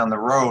 days down the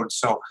road.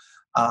 So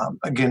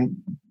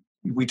again,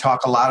 we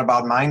talk a lot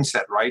about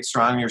mindset, right?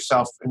 Surrounding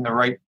yourself in the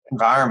right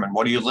environment.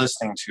 What are you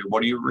listening to?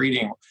 What are you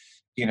reading?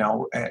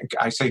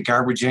 I say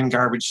garbage in,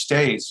 garbage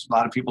stays. A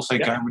lot of people say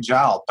garbage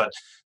out, but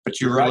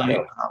you really,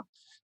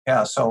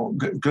 so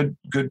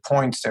good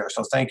points there.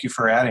 So thank you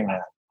for adding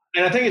that.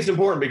 And I think it's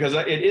important because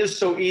it is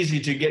so easy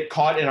to get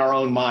caught in our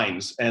own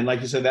minds. And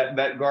like you said,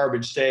 that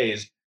garbage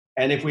stays.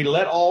 And if we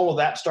let all of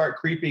that start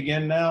creeping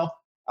in now,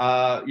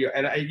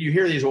 you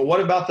hear these, well, what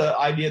about the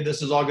idea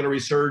this is all going to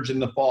resurge in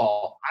the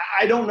fall?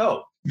 I don't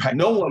know. Right.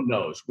 No one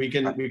knows. We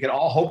can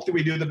all hope that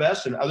we do the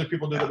best and other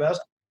people do the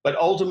best. But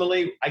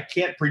ultimately, I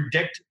can't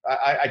predict.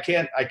 I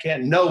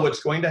can't know what's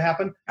going to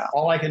happen. Yeah.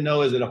 All I can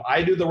know is that if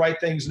I do the right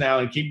things now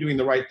and keep doing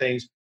the right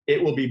things, it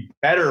will be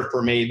better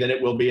for me than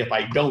it will be if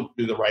I don't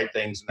do the right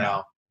things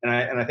now. And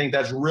I think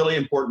that's really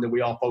important that we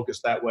all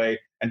focus that way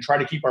and try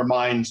to keep our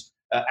minds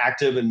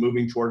active and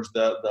moving towards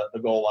the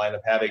goal line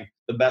of having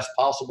the best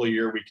possible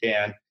year we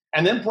can,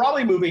 and then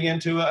probably moving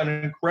into an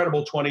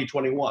incredible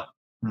 2021.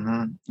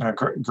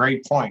 Mm-hmm.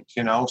 Great point.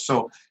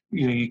 So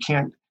you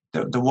can't.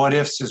 The what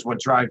ifs is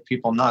what drive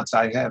people nuts.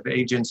 I have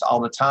agents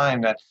all the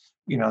time that,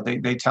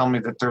 they tell me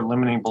that their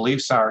limiting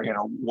beliefs are,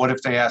 what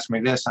if they ask me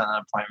this on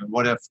an appointment?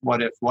 What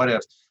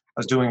if? I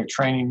was doing a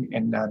training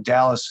in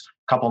Dallas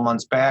a couple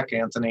months back,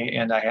 Anthony,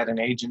 and I had an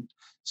agent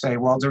say,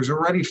 well, there's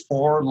already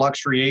 4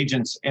 luxury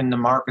agents in the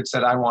markets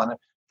that I want to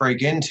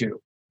break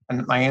into.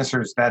 And my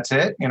answer is, that's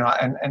it?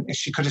 And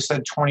she could have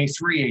said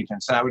 23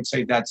 agents. And I would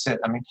say, that's it.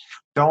 I mean,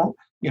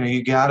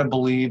 you got to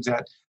believe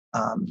that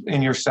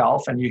in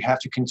yourself, and you have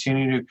to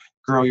continue to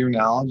grow your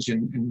knowledge.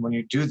 And when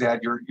you do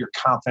that, your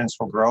confidence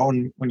will grow.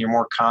 And when you're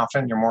more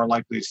confident, you're more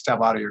likely to step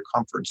out of your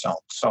comfort zone.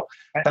 So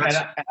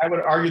I would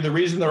argue the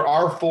reason there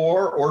are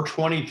 4 or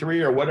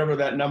 23 or whatever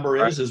that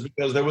number is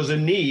because there was a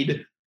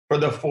need for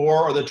the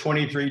 4 or the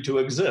 23 to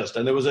exist.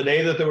 And there was a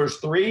day that there was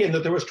 3 and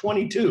that there was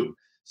 22.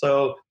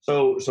 So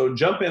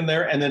jump in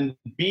there and then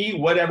be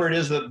whatever it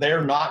is that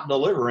they're not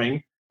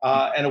delivering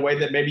in a way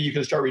that maybe you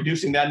can start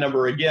reducing that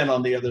number again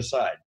on the other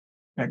side.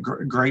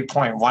 Great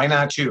point. Why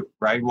not you,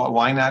 right?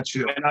 Why not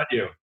you? Why not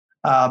you?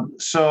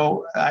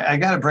 So I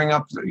got to bring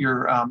up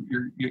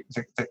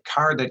the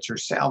car that you're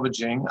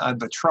salvaging,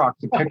 the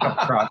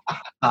pickup truck,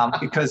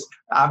 because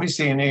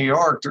obviously in New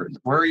York,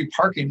 where are you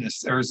parking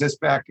this? Or is this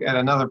back at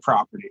another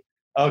property?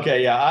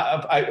 Okay,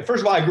 yeah.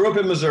 First of all, I grew up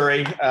in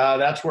Missouri.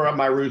 That's where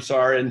my roots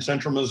are, in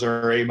central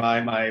Missouri.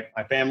 My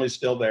family's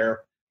still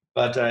there.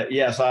 But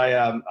yes,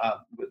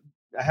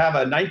 have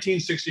a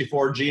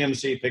 1964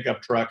 GMC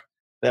pickup truck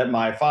that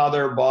my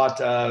father bought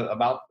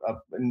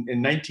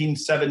in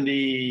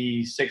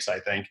 1976, I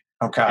think.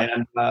 Okay.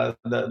 And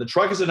the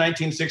truck is a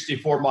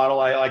 1964 model,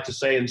 I like to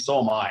say, and so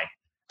am I.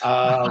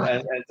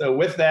 And so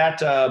with that,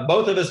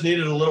 both of us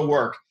needed a little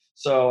work.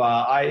 So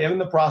I am in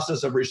the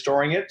process of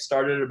restoring it.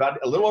 Started about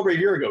a little over a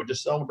year ago.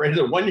 Just celebrated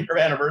a 1-year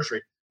anniversary.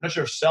 I'm not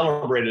sure if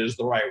 "celebrated" is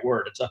the right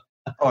word. It's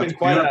it's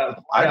quite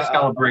I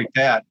celebrate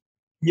that.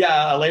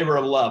 Yeah, a labor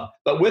of love.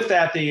 But with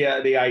that,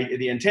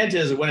 the intent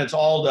is when it's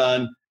all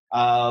done,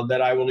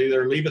 that I will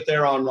either leave it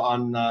there on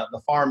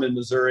the farm in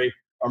Missouri,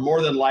 or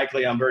more than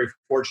likely, I'm very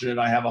fortunate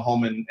I have a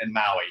home in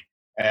Maui,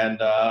 and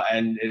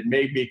it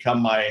may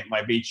become my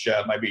beach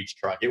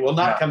truck. It will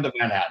not come to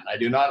Manhattan. I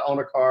do not own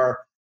a car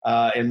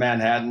in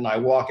Manhattan. I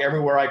walk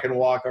everywhere I can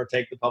walk, or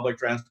take the public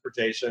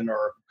transportation,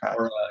 or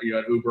an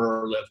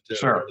Uber or Lyft.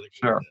 Sure.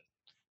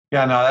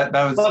 Yeah, no,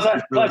 that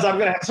was. Plus, I'm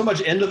going to have so much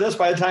into this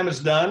by the time it's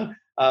done.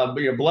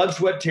 Blood,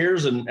 sweat,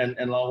 tears, and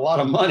a lot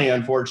of money.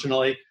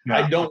 Unfortunately,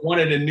 I don't want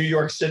it in New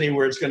York City,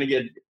 where it's going to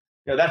get.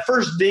 That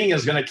first ding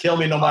is going to kill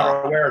me no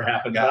matter where it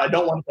happens. But I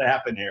don't want it to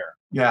happen here.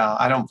 Yeah,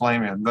 I don't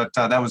blame you. But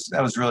that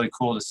was really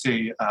cool to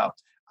see.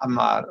 I'm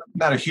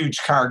not a huge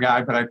car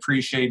guy, but I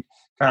appreciate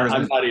cars.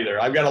 I'm not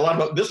either. I've got a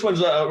lot of. This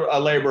one's a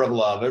labor of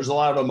love. There's a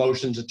lot of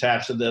emotions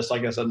attached to this.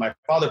 Like I said, my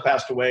father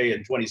passed away in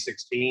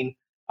 2016.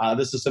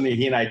 This is something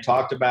he and I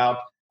talked about.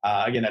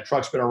 Again, that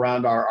truck's been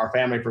around our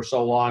family for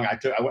so long. I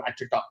took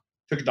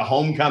it to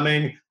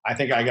homecoming. I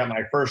think I got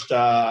my first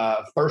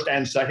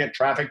and second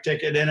traffic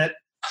ticket in it.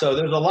 So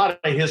there's a lot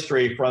of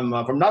history from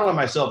not only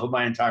myself, but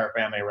my entire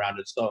family around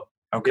it. So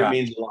it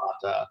means a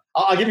lot.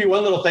 I'll give you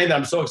one little thing that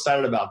I'm so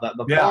excited about.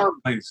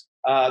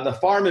 The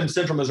farm in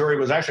Central Missouri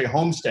was actually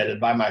homesteaded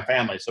by my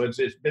family. So it's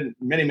been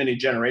many, many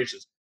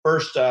generations.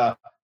 First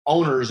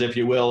owners, if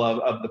you will,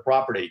 of the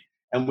property.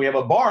 And we have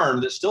a barn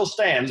that still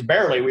stands,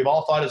 barely. We've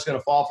all thought it's going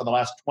to fall for the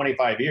last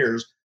 25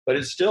 years, but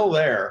it's still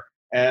there.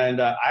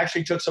 And I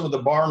actually took some of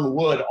the barn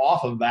wood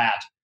off of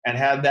that and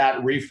had that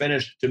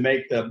refinished to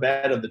make the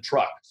bed of the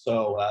truck.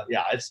 So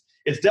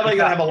it's definitely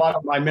going to have a lot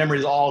of my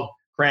memories all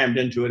crammed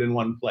into it in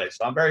one place.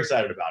 So I'm very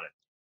excited about it.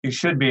 You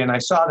should be. And I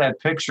saw that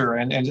picture,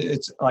 and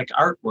it's like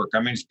artwork.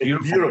 I mean, it's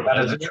beautiful.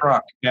 That is a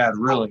truck. Yeah,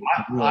 really.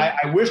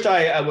 I wished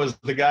I was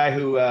the guy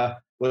who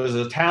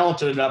was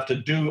talented enough to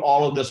do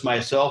all of this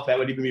myself. That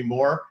would even be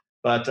more.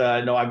 But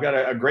no, I've got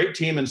a great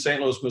team in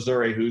St. Louis,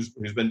 Missouri, who's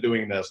been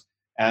doing this.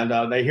 And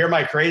they hear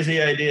my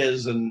crazy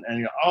ideas and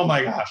oh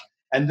my gosh.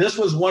 And this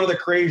was one of the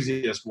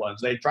craziest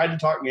ones. They tried to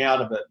talk me out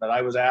of it, but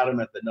I was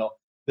adamant that no,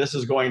 this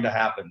is going to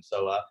happen.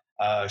 So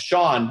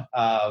Sean,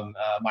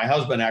 my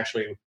husband,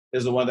 actually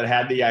is the one that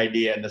had the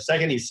idea. And the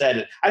second he said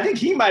it, I think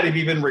he might have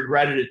even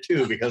regretted it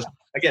too, because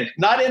again,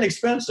 not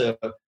inexpensive,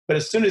 but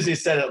as soon as he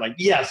said it, like,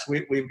 yes,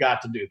 we've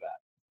got to do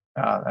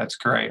that. That's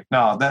great.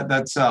 No,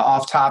 that's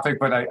off topic,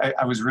 but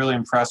I was really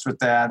impressed with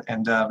that.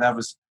 And that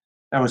was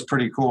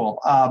pretty cool.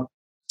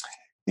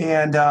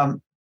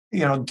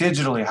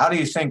 Digitally, how do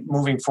you think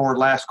moving forward?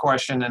 Last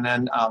question. And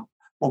then,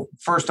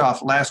 first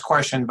off, last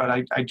question, but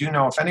I do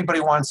know if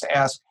anybody wants to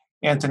ask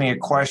Anthony a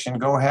question,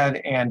 go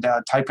ahead and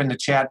type in the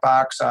chat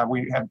box.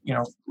 We have,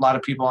 a lot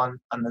of people on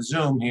the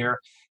Zoom here.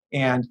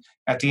 And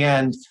at the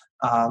end,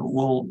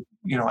 we'll,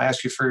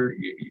 ask you for,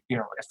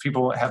 if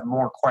people have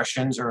more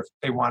questions or if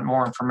they want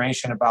more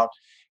information about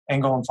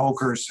Engel &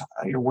 Volkers,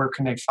 where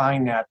can they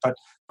find that? But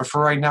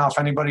for right now, if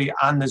anybody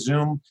on the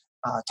Zoom,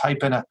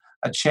 type in a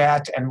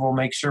chat and we'll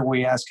make sure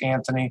we ask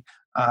Anthony.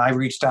 I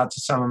reached out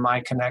to some of my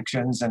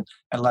connections and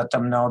let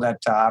them know that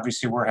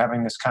obviously we're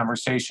having this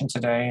conversation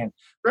today. And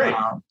great.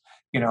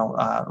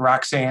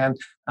 Roxanne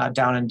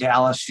down in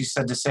Dallas, she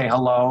said to say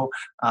hello.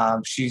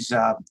 She's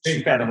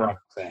doing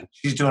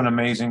an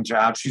amazing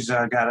job. She's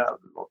got a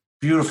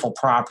beautiful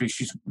property.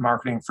 She's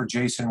marketing for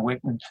Jason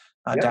Witten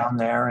down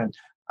there. And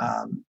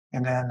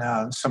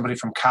then somebody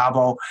from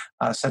Cabo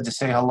said to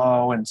say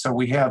hello. And so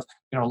we have,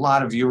 a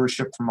lot of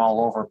viewership from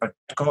all over. But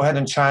go ahead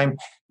and chime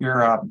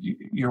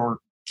your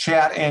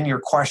chat and your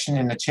question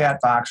in the chat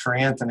box for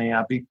Anthony.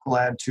 I'll be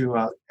glad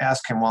to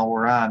ask him while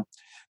we're on.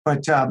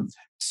 But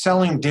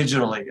selling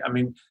digitally, I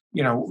mean,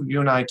 you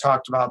and I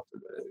talked about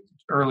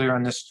earlier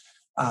in this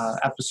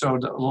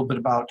episode a little bit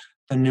about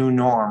the new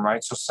norm,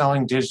 right? So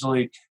selling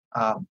digitally,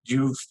 do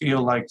you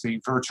feel like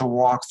the virtual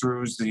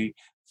walkthroughs, the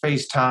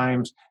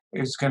FaceTimes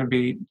is going to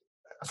be,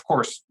 of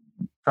course,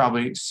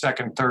 probably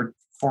second, third,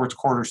 fourth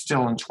quarter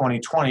still in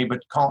 2020, but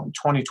call it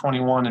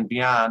 2021 and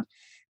beyond.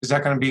 Is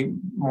that going to be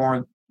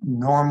more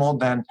normal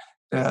than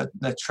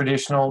the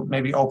traditional,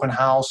 maybe open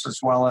house as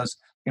well as,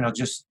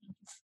 just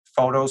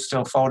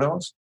still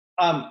photos?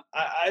 I'm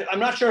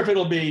not sure if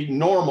it'll be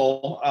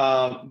normal,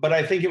 but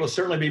I think it will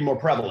certainly be more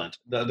prevalent.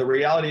 The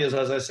reality is,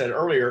 as I said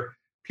earlier,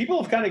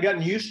 people have kind of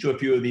gotten used to a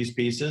few of these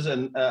pieces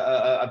and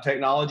of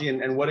technology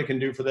and what it can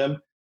do for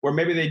them, where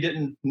maybe they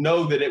didn't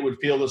know that it would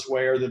feel this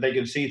way or that they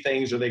could see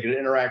things or they could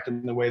interact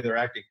in the way they're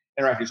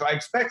interacting. So I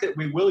expect that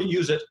we will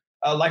use it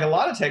like a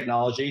lot of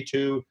technology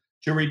to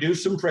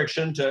reduce some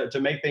friction, to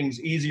make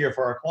things easier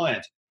for our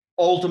clients.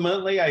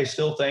 ultimately, I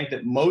still think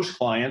that most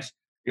clients,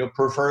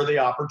 prefer the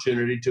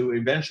opportunity to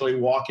eventually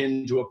walk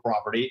into a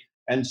property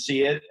and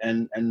see it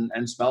and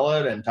smell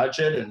it and touch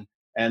it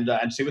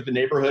and see what the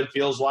neighborhood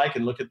feels like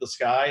and look at the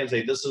sky and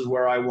say, this is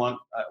where I want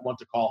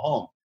to call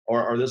home,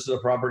 or this is a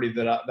property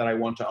that I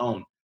want to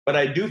own. But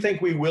I do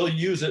think we will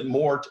use it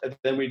more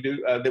than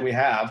we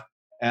have.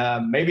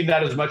 Maybe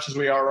not as much as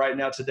we are right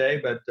now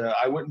today, but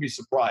I wouldn't be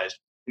surprised.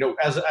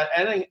 At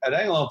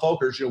Engel &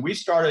 Volkers, we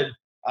started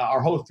our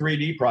whole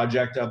 3D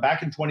project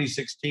back in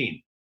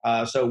 2016.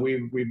 So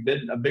we've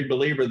been a big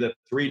believer that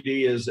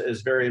 3D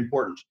is very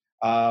important.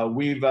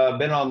 We've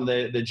been on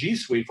the G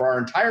Suite for our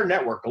entire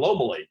network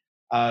globally.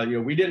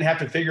 We didn't have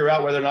to figure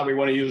out whether or not we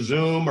want to use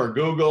Zoom or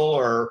Google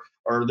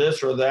or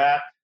this or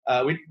that.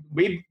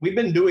 We've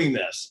been doing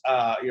this.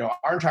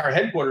 Our entire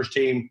headquarters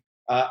team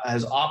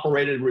has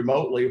operated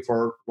remotely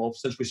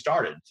since we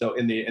started. So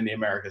in the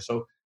Americas.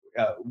 So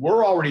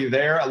we're already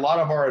there. A lot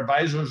of our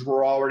advisors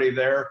were already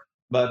there,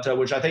 but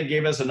which I think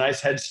gave us a nice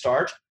head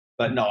start.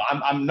 But no,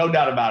 I'm no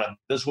doubt about it.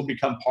 This will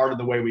become part of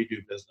the way we do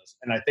business,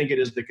 and I think it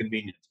is the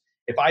convenience.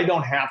 If I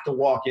don't have to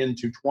walk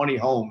into 20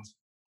 homes,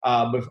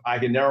 but I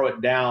can narrow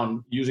it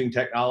down using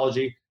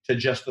technology to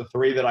just the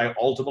 3 that I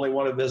ultimately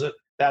want to visit,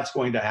 that's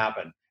going to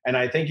happen. And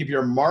I think if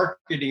you're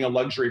marketing a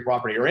luxury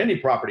property, or any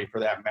property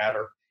for that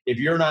matter, if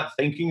you're not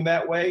thinking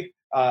that way,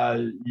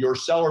 your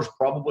sellers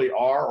probably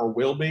are or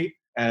will be,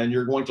 and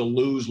you're going to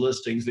lose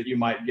listings that you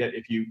might get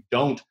if you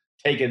don't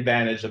take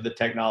advantage of the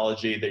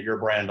technology that your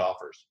brand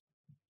offers.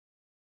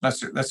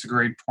 That's a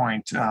great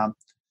point. All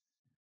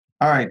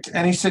right.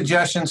 Any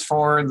suggestions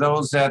for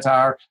those that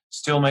are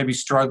still maybe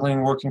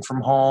struggling working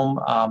from home?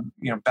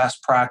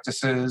 Best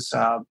practices.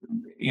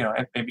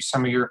 Maybe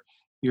some of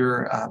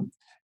your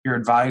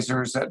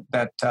advisors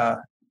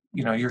that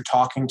you're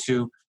talking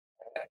to.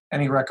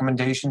 Any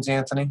recommendations,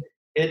 Anthony?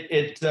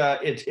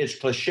 It's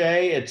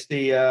cliche.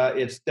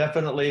 It's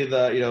definitely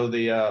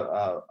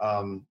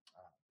the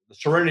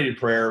Serenity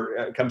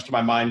Prayer comes to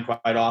my mind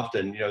quite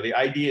often. The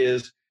idea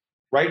is,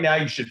 right now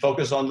you should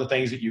focus on the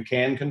things that you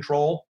can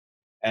control,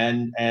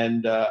 and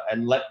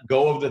let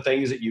go of the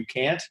things that you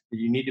can't.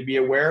 You need to be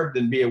aware of,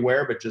 then be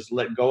aware, but just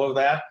let go of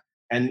that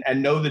and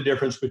know the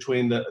difference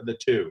between the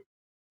two.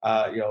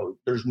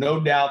 There's no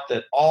doubt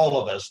that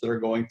all of us that are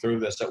going through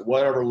this at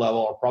whatever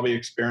level are probably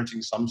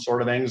experiencing some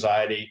sort of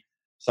anxiety,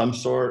 some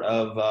sort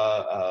of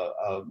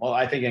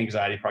I think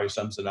anxiety probably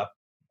sums it up,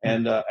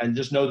 and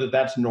just know that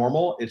that's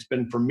normal. It's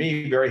been, for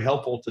me, very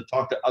helpful to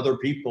talk to other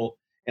people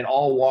in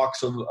all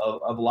walks of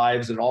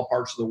lives in all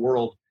parts of the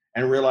world,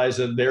 and realize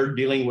that they're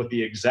dealing with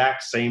the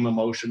exact same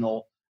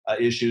emotional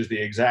issues,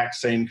 the exact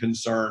same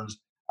concerns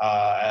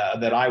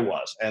that I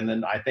was. And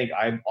then I think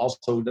I've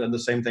also done the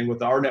same thing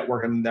with our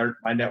network and our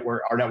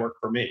network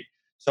for me.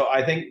 So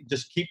I think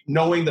just keep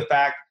knowing the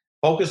fact,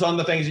 focus on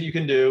the things that you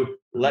can do,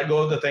 let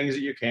go of the things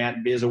that you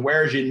can't, be as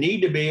aware as you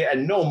need to be,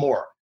 and no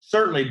more.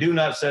 Certainly do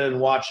not sit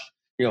and watch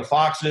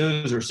Fox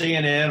News or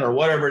CNN or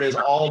whatever it is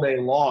all day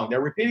long.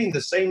 They're repeating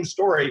the same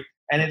story,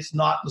 and it's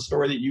not the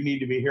story that you need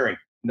to be hearing.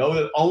 Know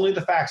that only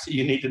the facts that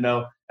you need to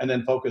know, and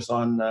then focus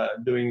on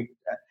doing.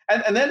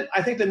 And then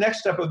I think the next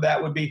step of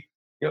that would be,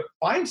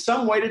 find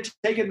some way to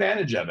take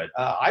advantage of it.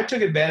 I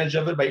took advantage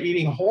of it by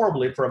eating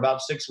horribly for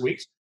about 6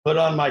 weeks, put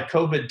on my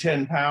COVID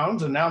 10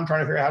 pounds, and now I'm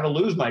trying to figure out how to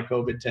lose my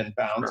COVID 10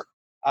 pounds. Sure.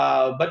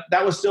 But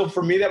that was still,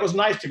 for me, that was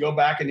nice to go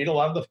back and eat a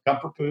lot of the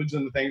comfort foods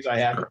and the things I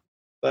had. Sure.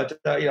 But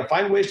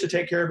find ways to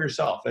take care of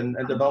yourself and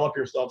develop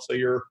yourself so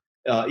you're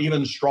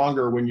even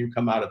stronger when you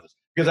come out of this.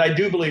 Because I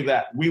do believe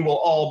that we will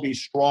all be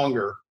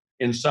stronger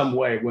in some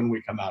way when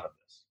we come out of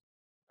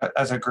this.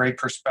 That's a great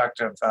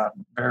perspective.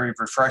 Very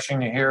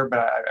refreshing to hear, but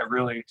I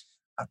really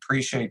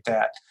appreciate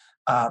that.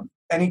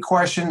 Any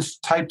questions,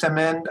 type them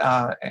in,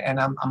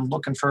 and I'm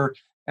looking for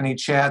any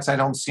chats. I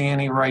don't see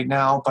any right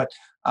now, but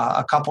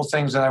a couple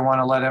things that I want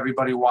to let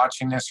everybody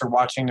watching this or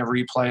watching the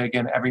replay,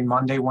 again, every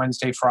Monday,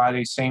 Wednesday,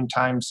 Friday, same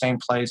time, same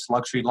place,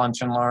 Luxury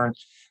Lunch and Learn.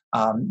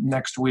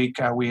 Next week,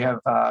 we have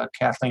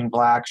Kathleen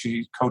Black.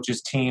 She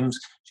coaches teams.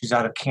 She's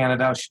out of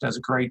Canada. She does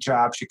a great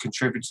job. She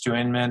contributes to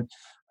Inman.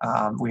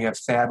 We have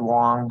Thad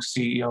Wong,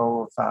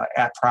 CEO of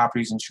At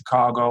Properties in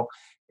Chicago.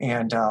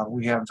 And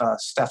we have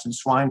Stefan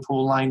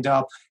Swinepool lined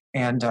up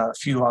and a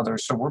few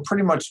others. So we're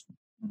pretty much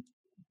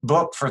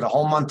booked for the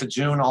whole month of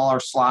June, all our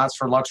slots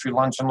for Luxury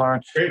Lunch and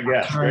Learn.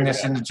 We're turning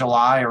this into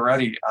July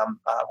already.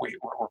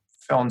 We're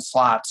filling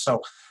slots.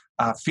 So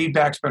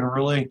feedback's been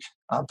really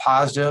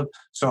positive.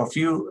 So if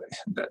you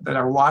that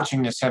are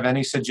watching this have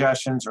any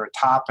suggestions or a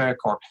topic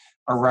or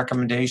a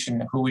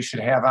recommendation who we should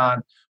have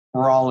on,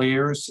 we're all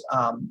ears,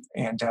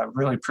 and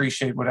really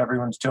appreciate what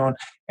everyone's doing.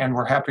 And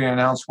we're happy to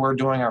announce we're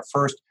doing our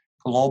first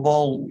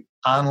global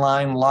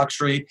online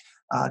luxury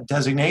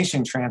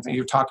designation transit.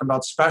 You were talking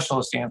about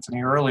specialist,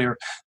 Anthony, earlier.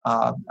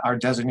 Our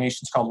designation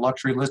is called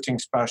Luxury Listing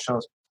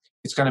Specialist.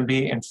 It's going to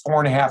be in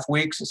 4.5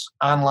 weeks. It's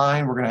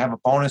online. We're going to have a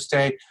bonus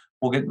day.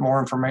 We'll get more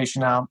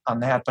information out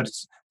on that, but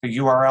it's the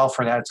URL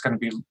for that. It's going to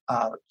be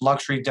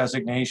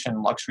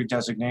luxurydesignation,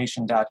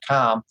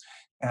 luxurydesignation.com.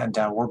 And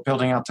we're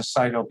building out the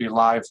site. It'll be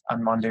live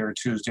on Monday or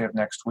Tuesday of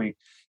next week.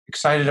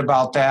 Excited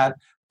about that.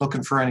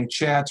 Looking for any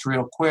chats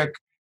real quick.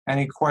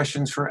 Any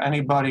questions for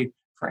anybody?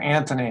 For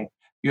Anthony,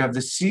 you have the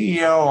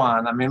CEO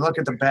on. I mean, look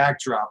at the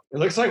backdrop. It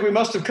looks like we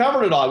must have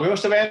covered it all. We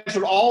must have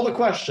answered all the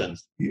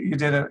questions. You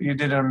did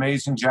an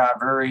amazing job.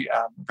 Very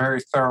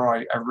thorough.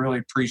 I really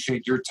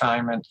appreciate your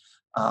time, and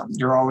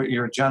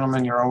you're a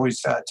gentleman. You're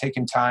always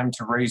taking time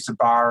to raise the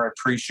bar. I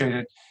appreciate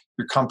it.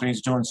 Your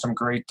company's doing some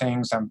great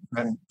things. I've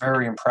been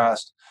very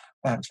impressed.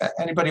 And if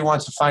anybody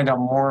wants to find out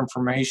more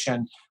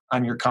information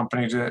on your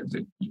company,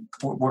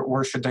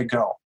 where should they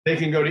go? They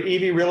can go to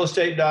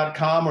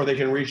evrealestate.com, or they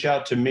can reach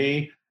out to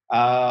me.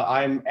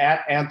 I'm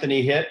at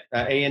Anthony Hitt,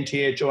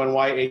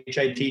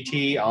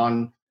 ANTHONYHITT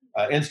on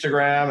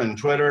Instagram and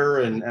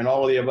Twitter and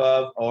all of the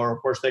above. Or,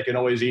 of course, they can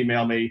always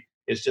email me.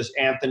 It's just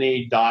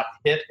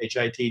anthony.hitt,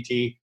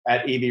 HITT,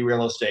 at EV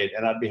Real Estate.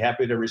 And I'd be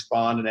happy to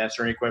respond and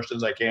answer any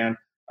questions I can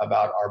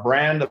about our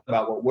brand,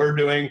 about what we're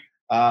doing,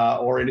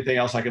 or anything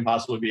else I can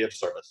possibly be of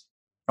service.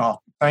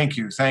 Well, thank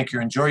you.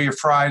 Enjoy your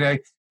Friday.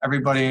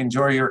 Everybody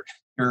enjoy your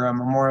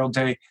Memorial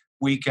Day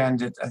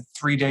weekend. A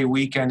 3-day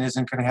weekend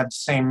isn't going to have the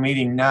same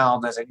meeting now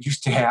as it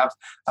used to have,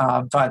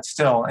 but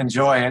still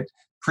enjoy it.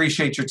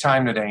 Appreciate your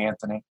time today,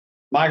 Anthony.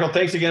 Michael,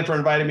 thanks again for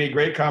inviting me.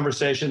 Great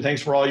conversation.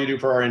 Thanks for all you do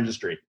for our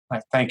industry. All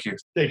right, thank you.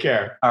 Take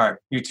care. All right,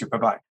 you too.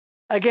 Bye-bye.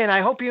 Again,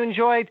 I hope you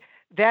enjoyed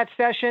that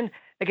session.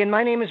 Again,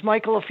 my name is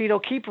Michael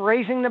LaFido. Keep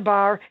raising the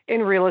bar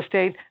in real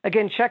estate.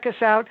 Again, check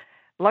us out,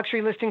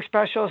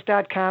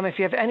 luxurylistingspecialist.com. If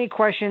you have any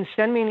questions,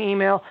 send me an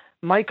email,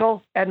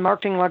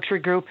 Michael@Marketing Luxury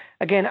Group.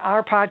 Again,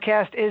 our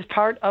podcast is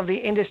part of the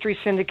Industry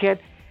Syndicate.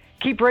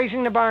 Keep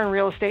raising the bar in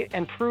real estate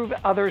and prove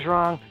others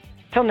wrong.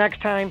 Till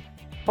next time,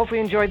 hopefully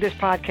you enjoyed this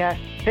podcast.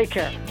 Take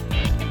care.